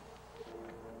real.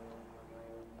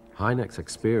 Hynek's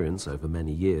experience over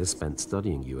many years spent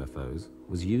studying UFOs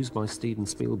was used by Steven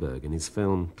Spielberg in his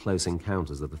film Close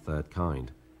Encounters of the Third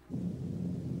Kind.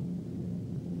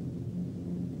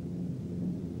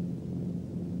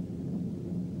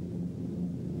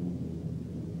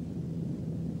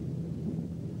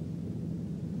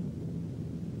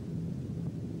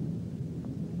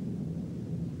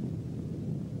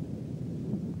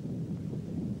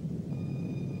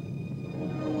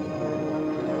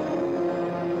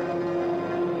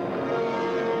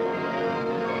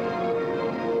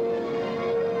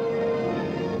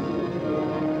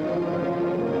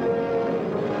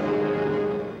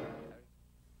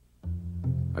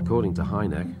 According to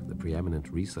Hynek, the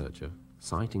preeminent researcher,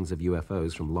 sightings of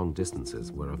UFOs from long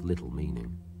distances were of little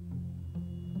meaning.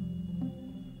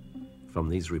 From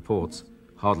these reports,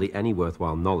 hardly any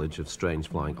worthwhile knowledge of strange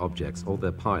flying objects or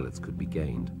their pilots could be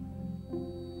gained.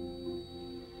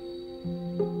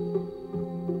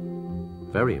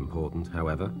 Very important,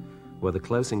 however, were the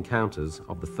close encounters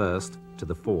of the first to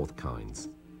the fourth kinds.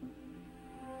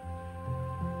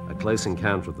 A close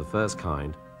encounter of the first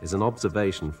kind is an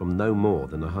observation from no more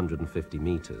than 150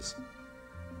 meters.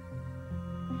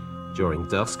 During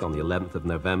dusk on the 11th of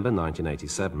November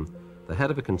 1987, the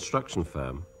head of a construction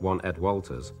firm, one Ed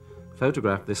Walters,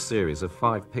 photographed this series of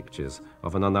 5 pictures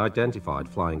of an unidentified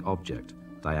flying object,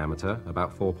 diameter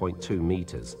about 4.2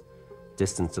 meters,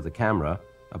 distance to the camera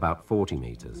about 40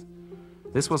 meters.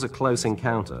 This was a close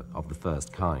encounter of the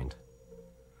first kind.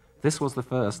 This was the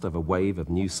first of a wave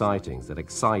of new sightings that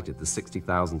excited the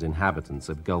 60,000 inhabitants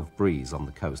of Gulf Breeze on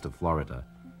the coast of Florida.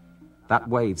 That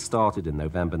wave started in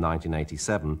November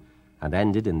 1987 and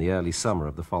ended in the early summer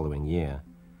of the following year.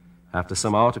 After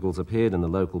some articles appeared in the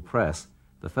local press,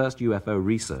 the first UFO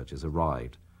researchers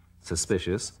arrived.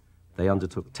 Suspicious, they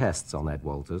undertook tests on Ed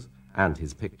Walters and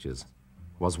his pictures.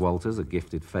 Was Walters a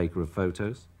gifted faker of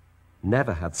photos?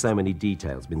 Never had so many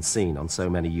details been seen on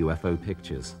so many UFO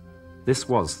pictures. This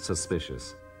was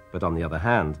suspicious, but on the other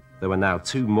hand, there were now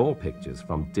 2 more pictures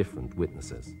from different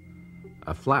witnesses.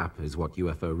 A flap is what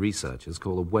UFO researchers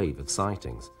call a wave of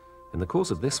sightings. In the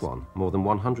course of this one, more than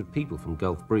 100 people from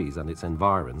Gulf Breeze and its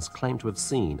environs claim to have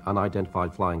seen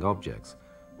unidentified flying objects.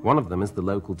 One of them is the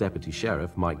local deputy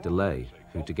sheriff, Mike DeLay,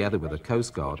 who together with a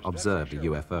Coast Guard observed a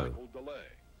UFO.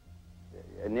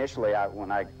 Initially,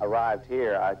 when I arrived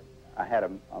here, I had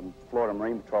a Florida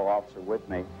Marine Patrol officer with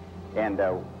me, and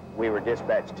we were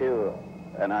dispatched to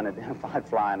an unidentified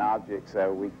flying object,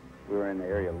 so we were in the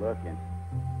area looking.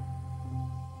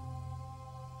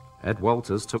 Ed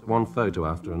Walters took one photo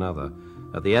after another.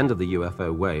 At the end of the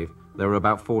UFO wave, there were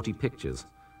about 40 pictures.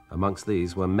 Amongst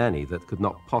these were many that could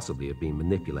not possibly have been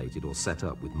manipulated or set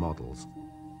up with models.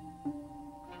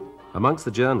 Amongst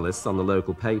the journalists on the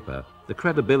local paper, the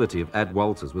credibility of Ed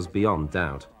Walters was beyond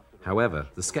doubt. However,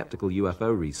 the skeptical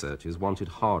UFO researchers wanted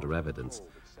harder evidence.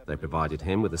 They provided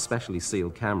him with a specially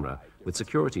sealed camera with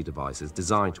security devices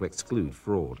designed to exclude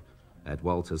fraud. Ed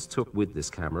Walters took with this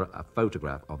camera a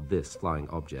photograph of this flying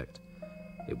object.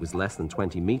 It was less than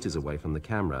 20 meters away from the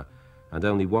camera and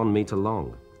only 1 meter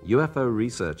long. UFO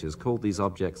researchers called these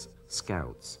objects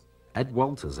scouts. Ed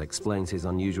Walters explains his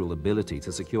unusual ability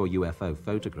to secure UFO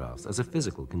photographs as a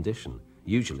physical condition.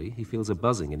 Usually, he feels a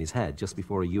buzzing in his head just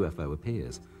before a UFO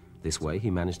appears. This way, he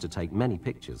managed to take many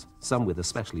pictures, some with a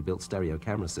specially built stereo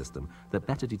camera system that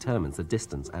better determines the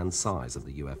distance and size of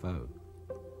the UFO.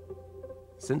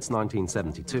 Since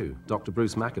 1972, Dr.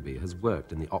 Bruce Maccabee has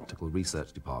worked in the Optical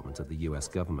Research Department of the US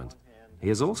government. He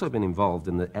has also been involved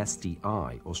in the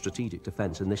SDI, or Strategic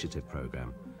Defense Initiative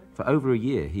program. For over a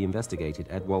year, he investigated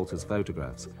Ed Walters'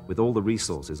 photographs with all the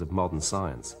resources of modern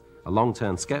science. A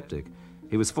long-term skeptic,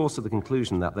 he was forced to the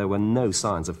conclusion that there were no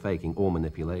signs of faking or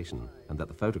manipulation, and that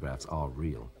the photographs are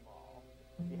real.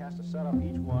 He has to set up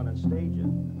each one and stage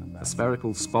it. A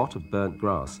spherical spot of burnt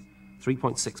grass,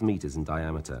 3.6 meters in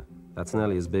diameter. That's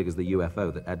nearly as big as the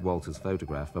UFO that Ed Walters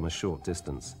photographed from a short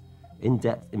distance.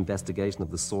 In-depth investigation of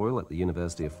the soil at the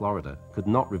University of Florida could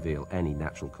not reveal any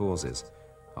natural causes.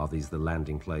 Are these the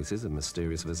landing places of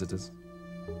mysterious visitors?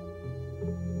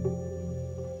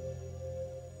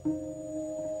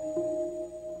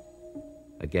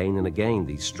 Again and again,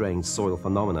 these strange soil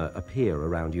phenomena appear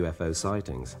around UFO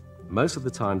sightings. Most of the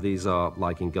time, these are,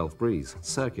 like in Gulf Breeze,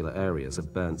 circular areas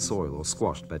of burnt soil or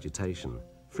squashed vegetation.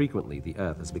 Frequently, the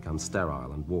earth has become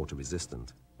sterile and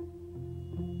water-resistant.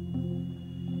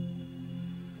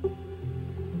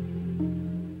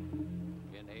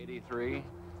 In 83,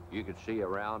 you could see a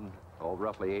round,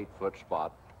 roughly 8-foot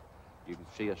spot. You can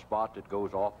see a spot that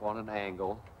goes off on an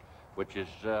angle, which is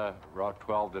around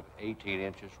 12 to 18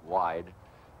 inches wide,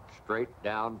 straight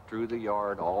down through the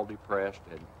yard, all depressed,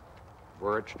 and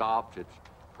where it stops, it's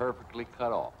perfectly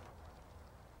cut off.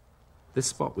 This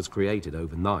spot was created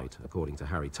overnight, according to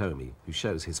Harry Tomey, who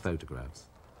shows his photographs.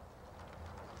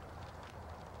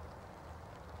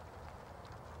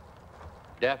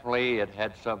 Definitely it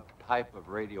had some type of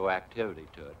radioactivity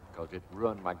to it, because it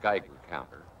ruined my Geiger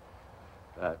counter.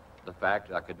 The fact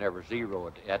that I could never zero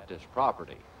it at this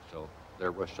property. So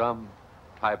there was some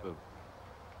type of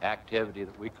activity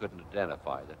that we couldn't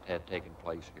identify that had taken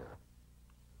place here.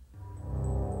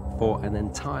 For an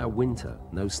entire winter,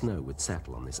 no snow would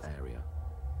settle on this area.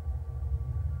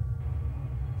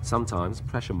 Sometimes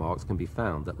pressure marks can be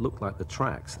found that look like the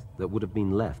tracks that would have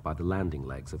been left by the landing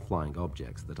legs of flying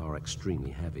objects that are extremely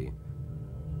heavy.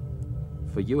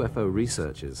 For UFO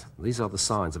researchers, these are the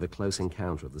signs of a close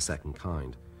encounter of the second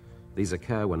kind. These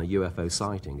occur when a UFO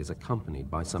sighting is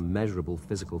accompanied by some measurable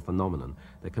physical phenomenon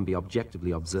that can be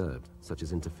objectively observed, such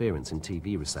as interference in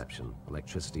TV reception,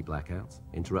 electricity blackouts,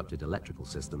 interrupted electrical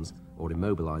systems, or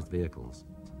immobilized vehicles.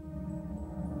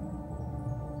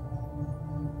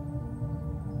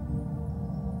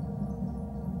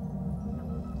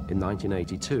 In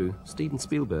 1982, Steven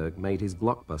Spielberg made his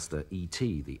blockbuster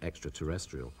E.T. the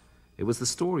Extraterrestrial. It was the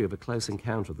story of a close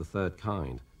encounter of the third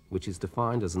kind, which is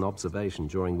defined as an observation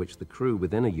during which the crew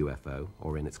within a UFO,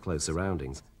 or in its close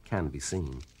surroundings, can be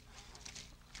seen.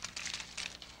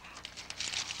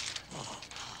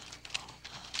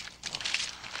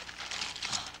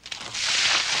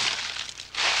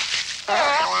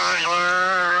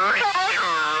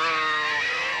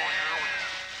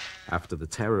 After the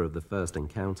terror of the first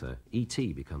encounter,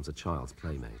 E.T. becomes a child's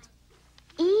playmate.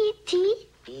 E.T.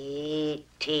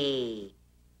 E.T.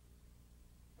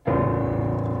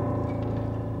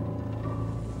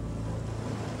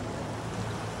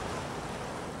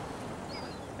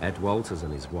 Ed Walters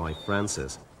and his wife,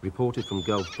 Frances, reported from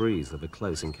Gulf Breeze of a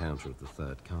close encounter of the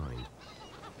third kind.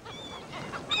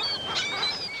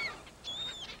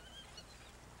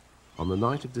 On the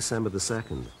night of December the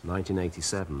 2nd,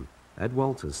 1987, Ed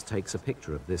Walters takes a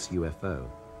picture of this UFO.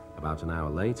 About an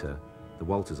hour later, the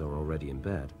Walters are already in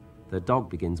bed. Their dog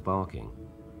begins barking.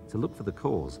 To look for the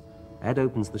cause, Ed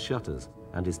opens the shutters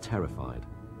and is terrified.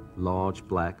 Large,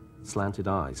 black, slanted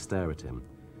eyes stare at him.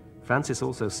 Frances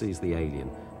also sees the alien,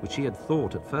 which she had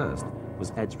thought at first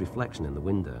was Ed's reflection in the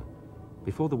window.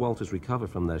 Before the Walters recover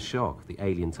from their shock, the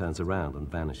alien turns around and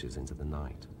vanishes into the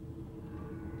night.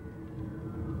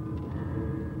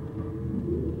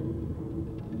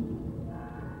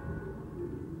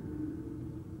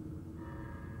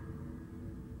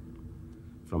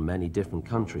 From many different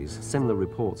countries, similar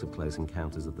reports of close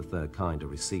encounters of the third kind are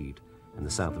received. In the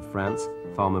south of France,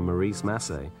 farmer Maurice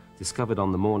Massé discovered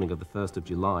on the morning of the 1st of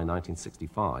July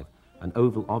 1965 an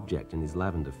oval object in his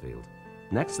lavender field.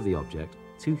 Next to the object,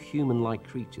 two human-like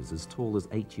creatures as tall as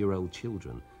 8-year-old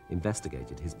children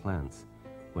investigated his plants.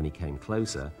 When he came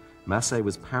closer, Massé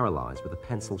was paralyzed with a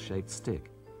pencil-shaped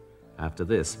stick. After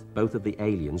this, both of the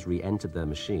aliens re-entered their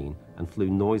machine and flew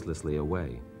noiselessly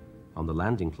away. On the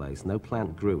landing place, no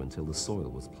plant grew until the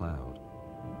soil was plowed.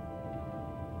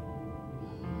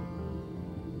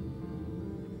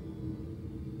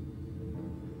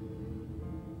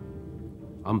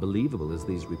 Unbelievable as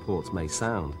these reports may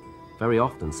sound, very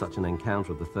often such an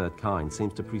encounter of the third kind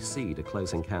seems to precede a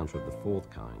close encounter of the fourth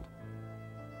kind.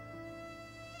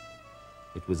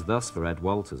 It was thus for Ed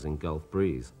Walters in Gulf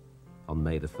Breeze. On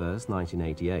May the 1st,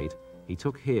 1988, he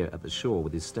took here at the shore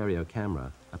with his stereo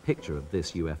camera a picture of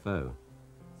this UFO.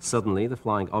 Suddenly, the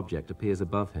flying object appears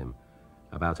above him.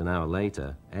 About an hour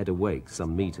later, Ed awakes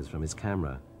some meters from his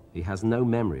camera. He has no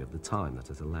memory of the time that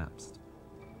has elapsed.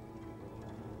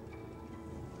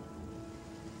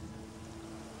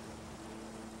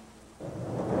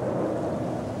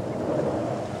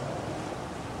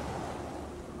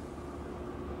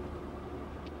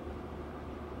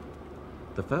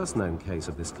 The first known case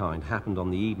of this kind happened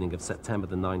on the evening of September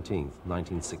the 19th,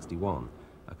 1961.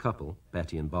 A couple,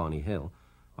 Betty and Barney Hill,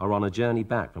 are on a journey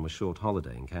back from a short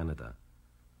holiday in Canada.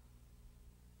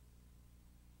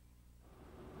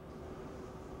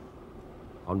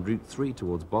 En route 3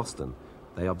 towards Boston,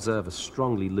 they observe a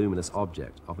strongly luminous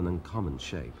object of an uncommon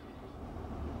shape.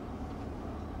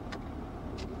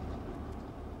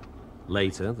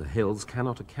 Later, the Hills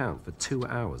cannot account for 2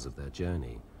 hours of their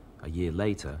journey. A year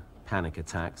later, panic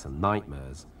attacks and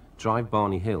nightmares drive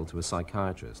Barney Hill to a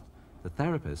psychiatrist. The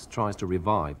therapist tries to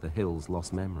revive the Hills'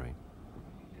 lost memory.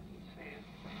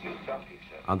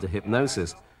 Under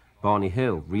hypnosis, Barney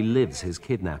Hill relives his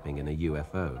kidnapping in a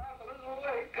UFO.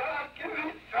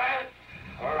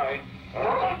 All right.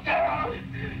 Hold down.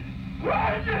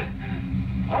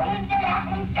 Hold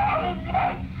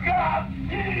down. God.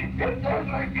 It does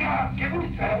like God. Give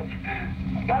me strength.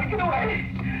 I gotta get away.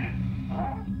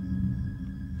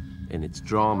 In its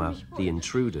drama, The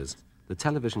Intruders, the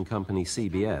television company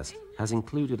CBS has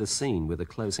included a scene with a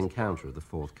close encounter of the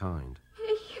fourth kind.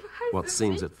 What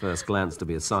seems at first glance to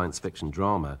be a science fiction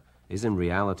drama is in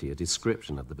reality a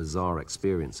description of the bizarre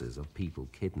experiences of people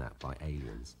kidnapped by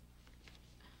aliens.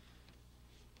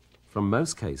 From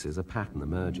most cases, a pattern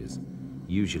emerges.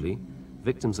 Usually,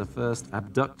 victims are first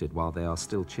abducted while they are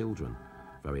still children.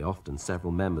 Very often,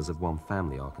 several members of one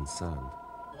family are concerned.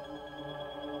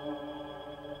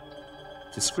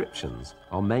 Descriptions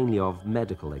are mainly of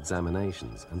medical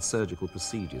examinations and surgical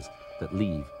procedures that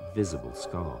leave visible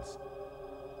scars.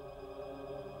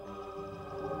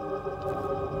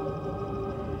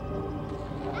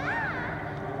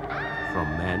 From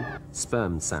men,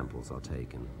 sperm samples are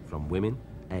taken. From women,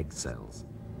 egg cells.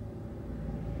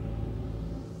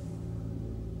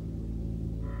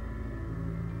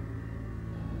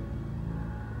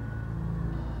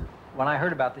 When I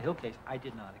heard about the Hill case, I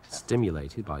did not accept it.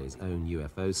 Stimulated by his own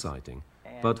UFO sighting,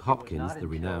 Bud Hopkins, the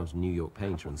renowned New York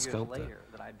painter and sculptor,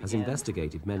 has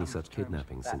investigated many such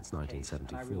kidnappings since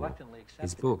 1974.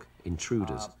 His book,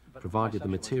 Intruders, provided the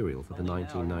material for the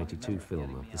 1992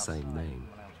 film of the same name.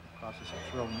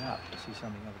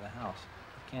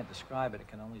 Can't describe it,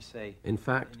 I can only say... In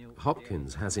fact,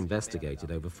 Hopkins has investigated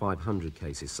over 500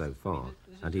 cases so far,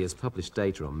 and he has published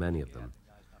data on many of them.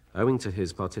 Owing to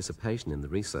his participation in the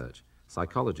research,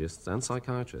 psychologists and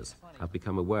psychiatrists have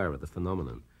become aware of the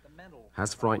phenomenon.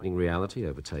 Has frightening reality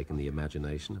overtaken the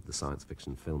imagination of the science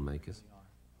fiction filmmakers?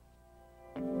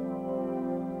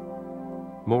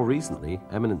 More recently,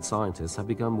 eminent scientists have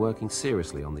begun working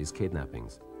seriously on these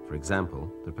kidnappings. For example,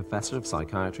 the professor of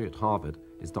psychiatry at Harvard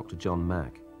is Dr. John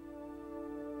Mack.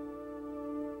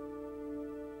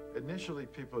 Initially,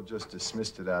 people just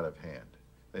dismissed it out of hand.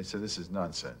 They said, this is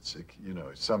nonsense. You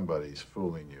know, somebody's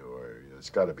fooling you, or it's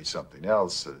got to be something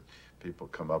else. People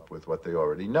come up with what they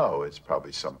already know. It's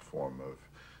probably some form of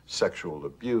sexual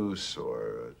abuse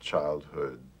or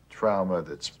childhood trauma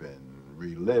that's been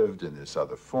relived in this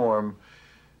other form.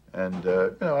 And,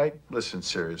 you know, I listened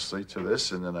seriously to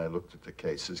this, and then I looked at the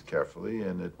cases carefully,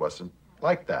 and it wasn't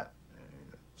like that.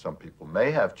 Some people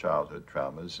may have childhood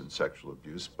traumas and sexual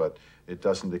abuse, but it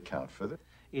doesn't account for that.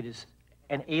 It is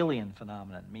an alien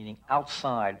phenomenon, meaning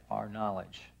outside our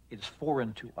knowledge. It is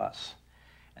foreign to us.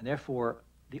 And therefore,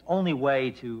 the only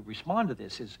way to respond to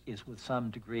this is with some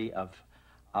degree of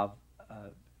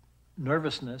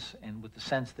nervousness and with the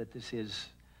sense that this is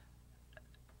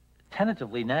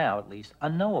tentatively now at least,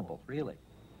 unknowable, really.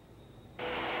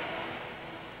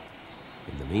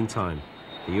 In the meantime,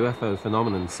 the UFO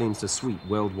phenomenon seems to sweep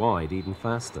worldwide even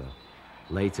faster.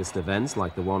 Latest events,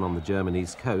 like the one on the German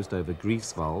east coast over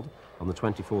Greifswald on the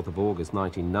 24th of August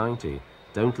 1990,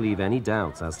 don't leave any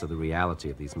doubts as to the reality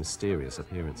of these mysterious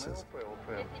appearances.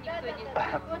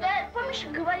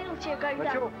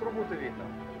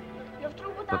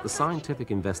 But the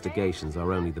scientific investigations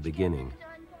are only the beginning.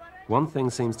 One thing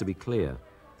seems to be clear: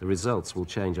 the results will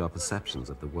change our perceptions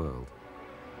of the world.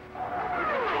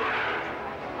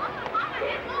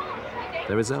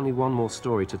 There is only one more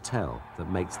story to tell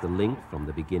that makes the link from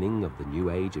the beginning of the new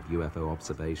age of UFO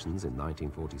observations in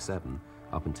 1947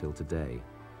 up until today.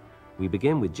 We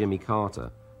begin with Jimmy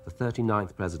Carter, the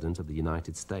 39th President of the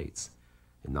United States.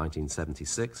 In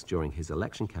 1976, during his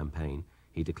election campaign,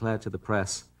 he declared to the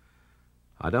press,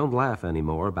 "I don't laugh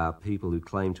anymore about people who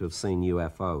claim to have seen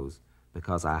UFOs,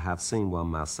 because I have seen one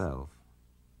myself."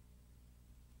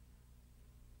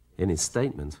 In his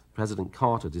statement, President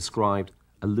Carter described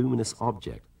a luminous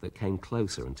object that came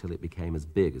closer until it became as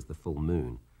big as the full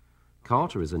moon.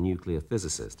 Carter is a nuclear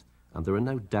physicist, and there are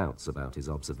no doubts about his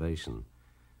observation.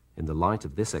 In the light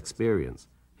of this experience,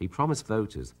 he promised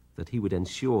voters that he would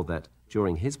ensure that,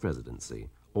 during his presidency,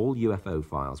 all UFO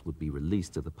files would be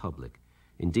released to the public.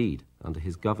 Indeed, under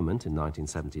his government in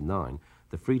 1979,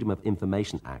 the Freedom of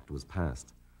Information Act was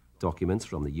passed. Documents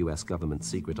from the US government's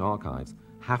secret archives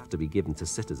have to be given to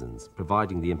citizens,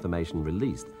 providing the information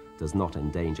released does not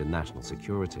endanger national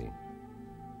security.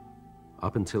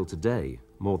 Up until today,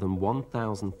 more than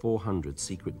 1,400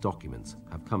 secret documents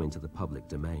have come into the public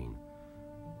domain.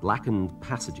 Blackened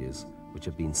passages, which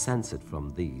have been censored from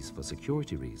these for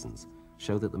security reasons,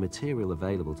 show that the material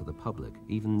available to the public,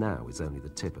 even now, is only the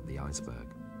tip of the iceberg.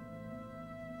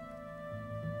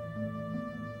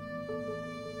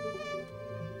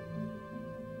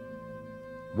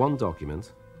 One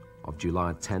document, of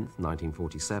July 10,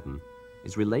 1947,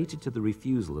 is related to the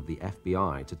refusal of the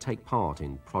FBI to take part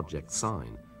in Project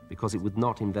Sign because it would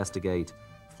not investigate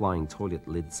flying toilet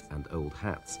lids and old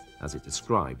hats as it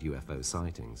described UFO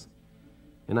sightings.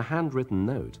 In a handwritten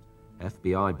note,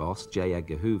 FBI boss J.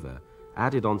 Edgar Hoover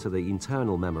added onto the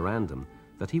internal memorandum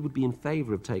that he would be in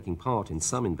favor of taking part in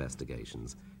some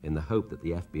investigations in the hope that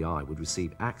the FBI would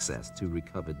receive access to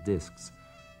recovered discs.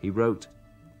 He wrote,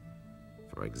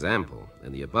 "For example,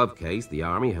 in the above case, the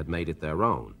Army had made it their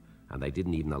own, and they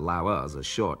didn't even allow us a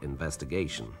short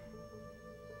investigation."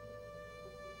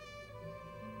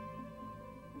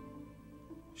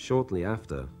 Shortly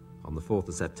after, on the 4th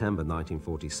of September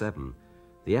 1947,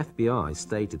 the FBI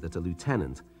stated that a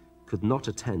lieutenant could not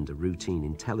attend a routine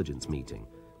intelligence meeting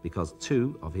because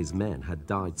 2 of his men had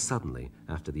died suddenly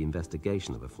after the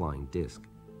investigation of a flying disc.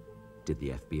 Did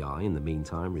the FBI, in the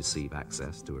meantime, receive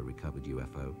access to a recovered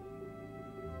UFO?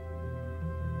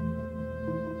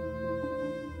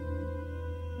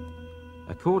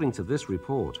 According to this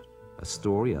report, a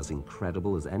story as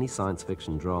incredible as any science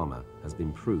fiction drama has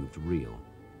been proved real.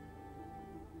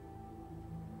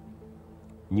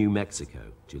 New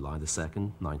Mexico, July the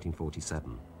 2nd,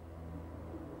 1947.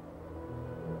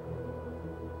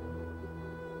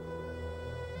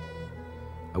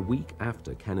 A week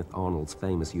after Kenneth Arnold's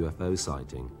famous UFO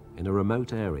sighting, in a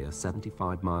remote area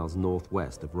 75 miles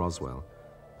northwest of Roswell,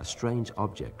 a strange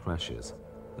object crashes.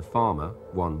 The farmer,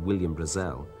 one William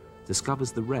Brazel,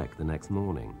 discovers the wreck the next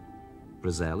morning.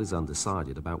 Brazel is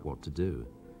undecided about what to do.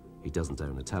 He doesn't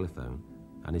own a telephone,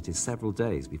 and it is several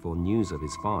days before news of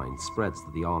his find spreads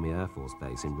to the Army Air Force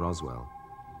Base in Roswell.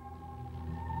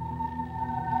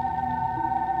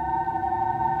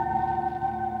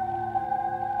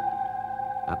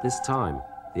 At this time,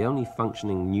 the only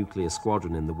functioning nuclear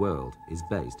squadron in the world is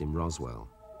based in Roswell.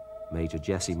 Major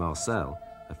Jesse Marcel,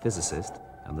 a physicist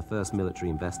and the first military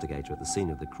investigator at the scene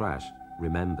of the crash,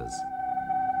 remembers.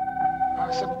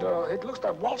 I said, it looks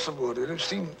like balsa wood. It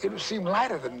would seem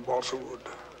lighter than balsa wood.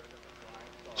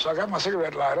 So I got my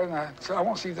cigarette lighter and I said, I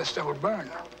want to see if this stuff will burn.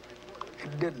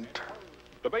 It didn't.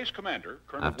 The base commander,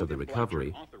 After the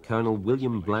recovery, Colonel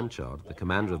William Blanchard, the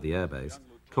commander of the airbase,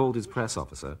 called his press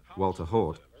officer, Walter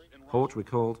Haut. Haut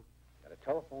recalled, Got a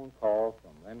telephone call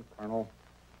from then Colonel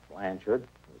Blanchard,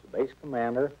 who was the base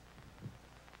commander,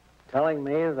 telling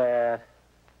me that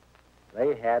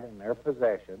they had in their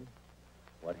possession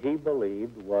what he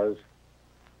believed was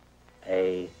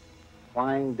a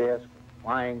flying disc,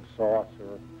 flying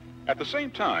saucer. At the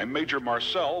same time, Major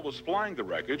Marcel was flying the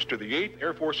wreckage to the 8th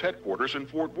Air Force headquarters in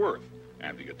Fort Worth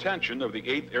and the attention of the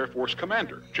 8th Air Force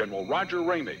commander, General Roger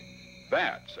Ramey.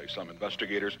 That, say some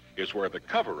investigators, is where the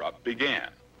cover-up began.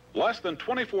 Less than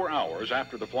 24 hours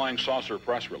after the flying saucer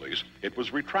press release, it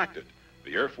was retracted,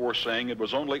 the Air Force saying it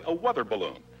was only a weather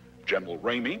balloon. General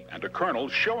Ramey and a colonel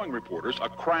showing reporters a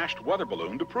crashed weather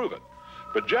balloon to prove it.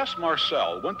 But Jess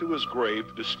Marcel went to his grave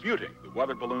disputing the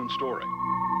weather balloon story.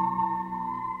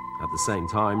 At the same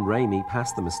time, Ramey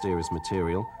passed the mysterious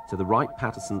material to the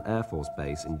Wright-Patterson Air Force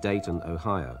Base in Dayton,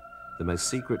 Ohio, the most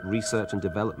secret research and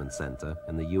development center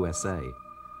in the USA.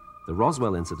 The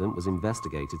Roswell incident was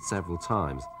investigated several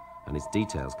times, and its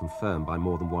details confirmed by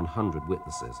more than 100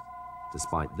 witnesses.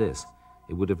 Despite this,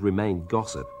 it would have remained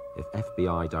gossip if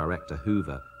FBI Director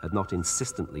Hoover had not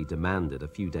insistently demanded a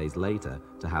few days later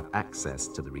to have access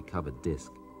to the recovered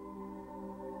disc.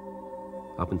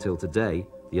 Up until today,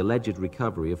 the alleged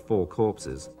recovery of 4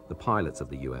 corpses, the pilots of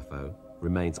the UFO,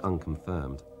 remains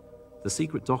unconfirmed. The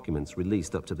secret documents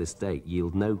released up to this date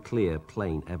yield no clear,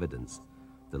 plain evidence.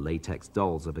 The latex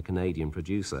dolls of a Canadian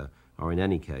producer are in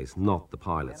any case not the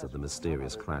pilots of the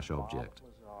mysterious crash object.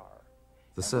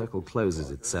 The circle closes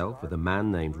itself with a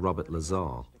man named Robert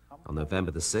Lazar. On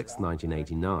November the 6th,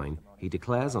 1989, he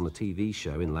declares on a TV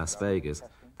show in Las Vegas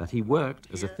that he worked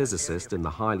as a physicist in the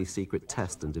highly secret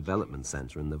Test and Development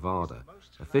Center in Nevada,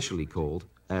 officially called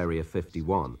Area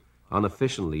 51,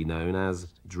 unofficially known as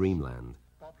Dreamland.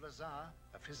 Bob Lazar,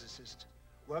 a physicist,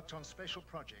 worked on special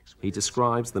projects. He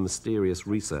describes the mysterious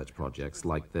research projects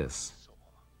like this.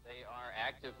 They are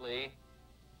actively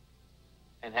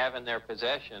and have in their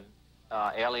possession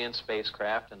alien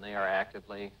spacecraft, and they are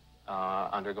actively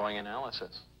undergoing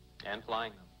analysis and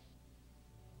flying them.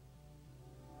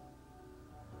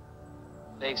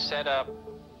 They set up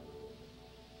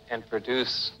and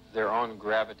produce their own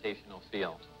gravitational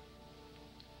field.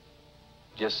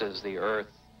 Just as the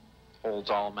Earth holds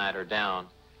all matter down,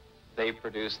 they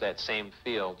produce that same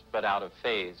field, but out of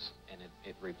phase, and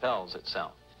it repels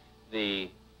itself.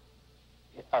 The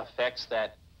effects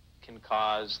that can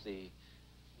cause, the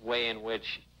way in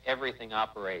which everything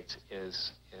operates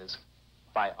is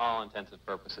by all intents and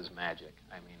purposes, magic.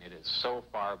 I mean, it is so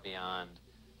far beyond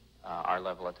our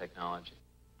level of technology.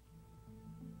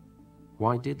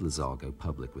 Why did Lazar go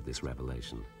public with this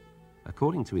revelation?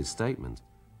 According to his statement,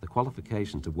 the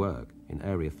qualification to work in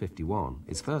Area 51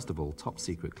 is first of all top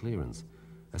secret clearance,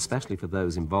 especially for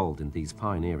those involved in these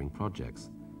pioneering projects.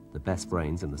 The best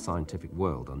brains in the scientific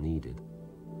world are needed.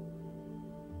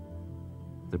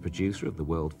 The producer of the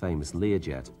world-famous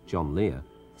Learjet, John Lear,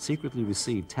 secretly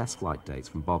received test flight dates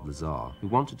from Bob Lazar, who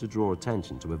wanted to draw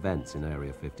attention to events in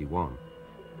Area 51.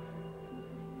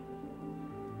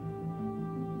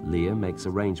 Lear makes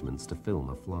arrangements to film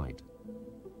a flight.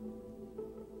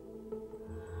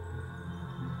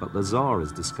 But Lazar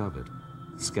is discovered.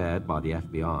 Scared by the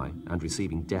FBI and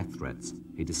receiving death threats,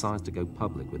 he decides to go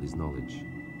public with his knowledge.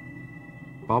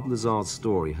 Bob Lazar's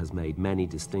story has made many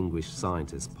distinguished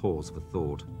scientists pause for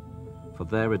thought, for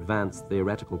their advanced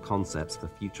theoretical concepts for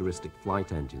futuristic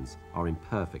flight engines are in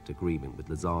perfect agreement with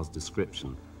Lazar's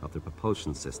description of the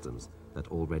propulsion systems that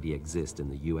already exist in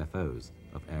the UFOs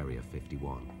of Area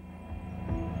 51.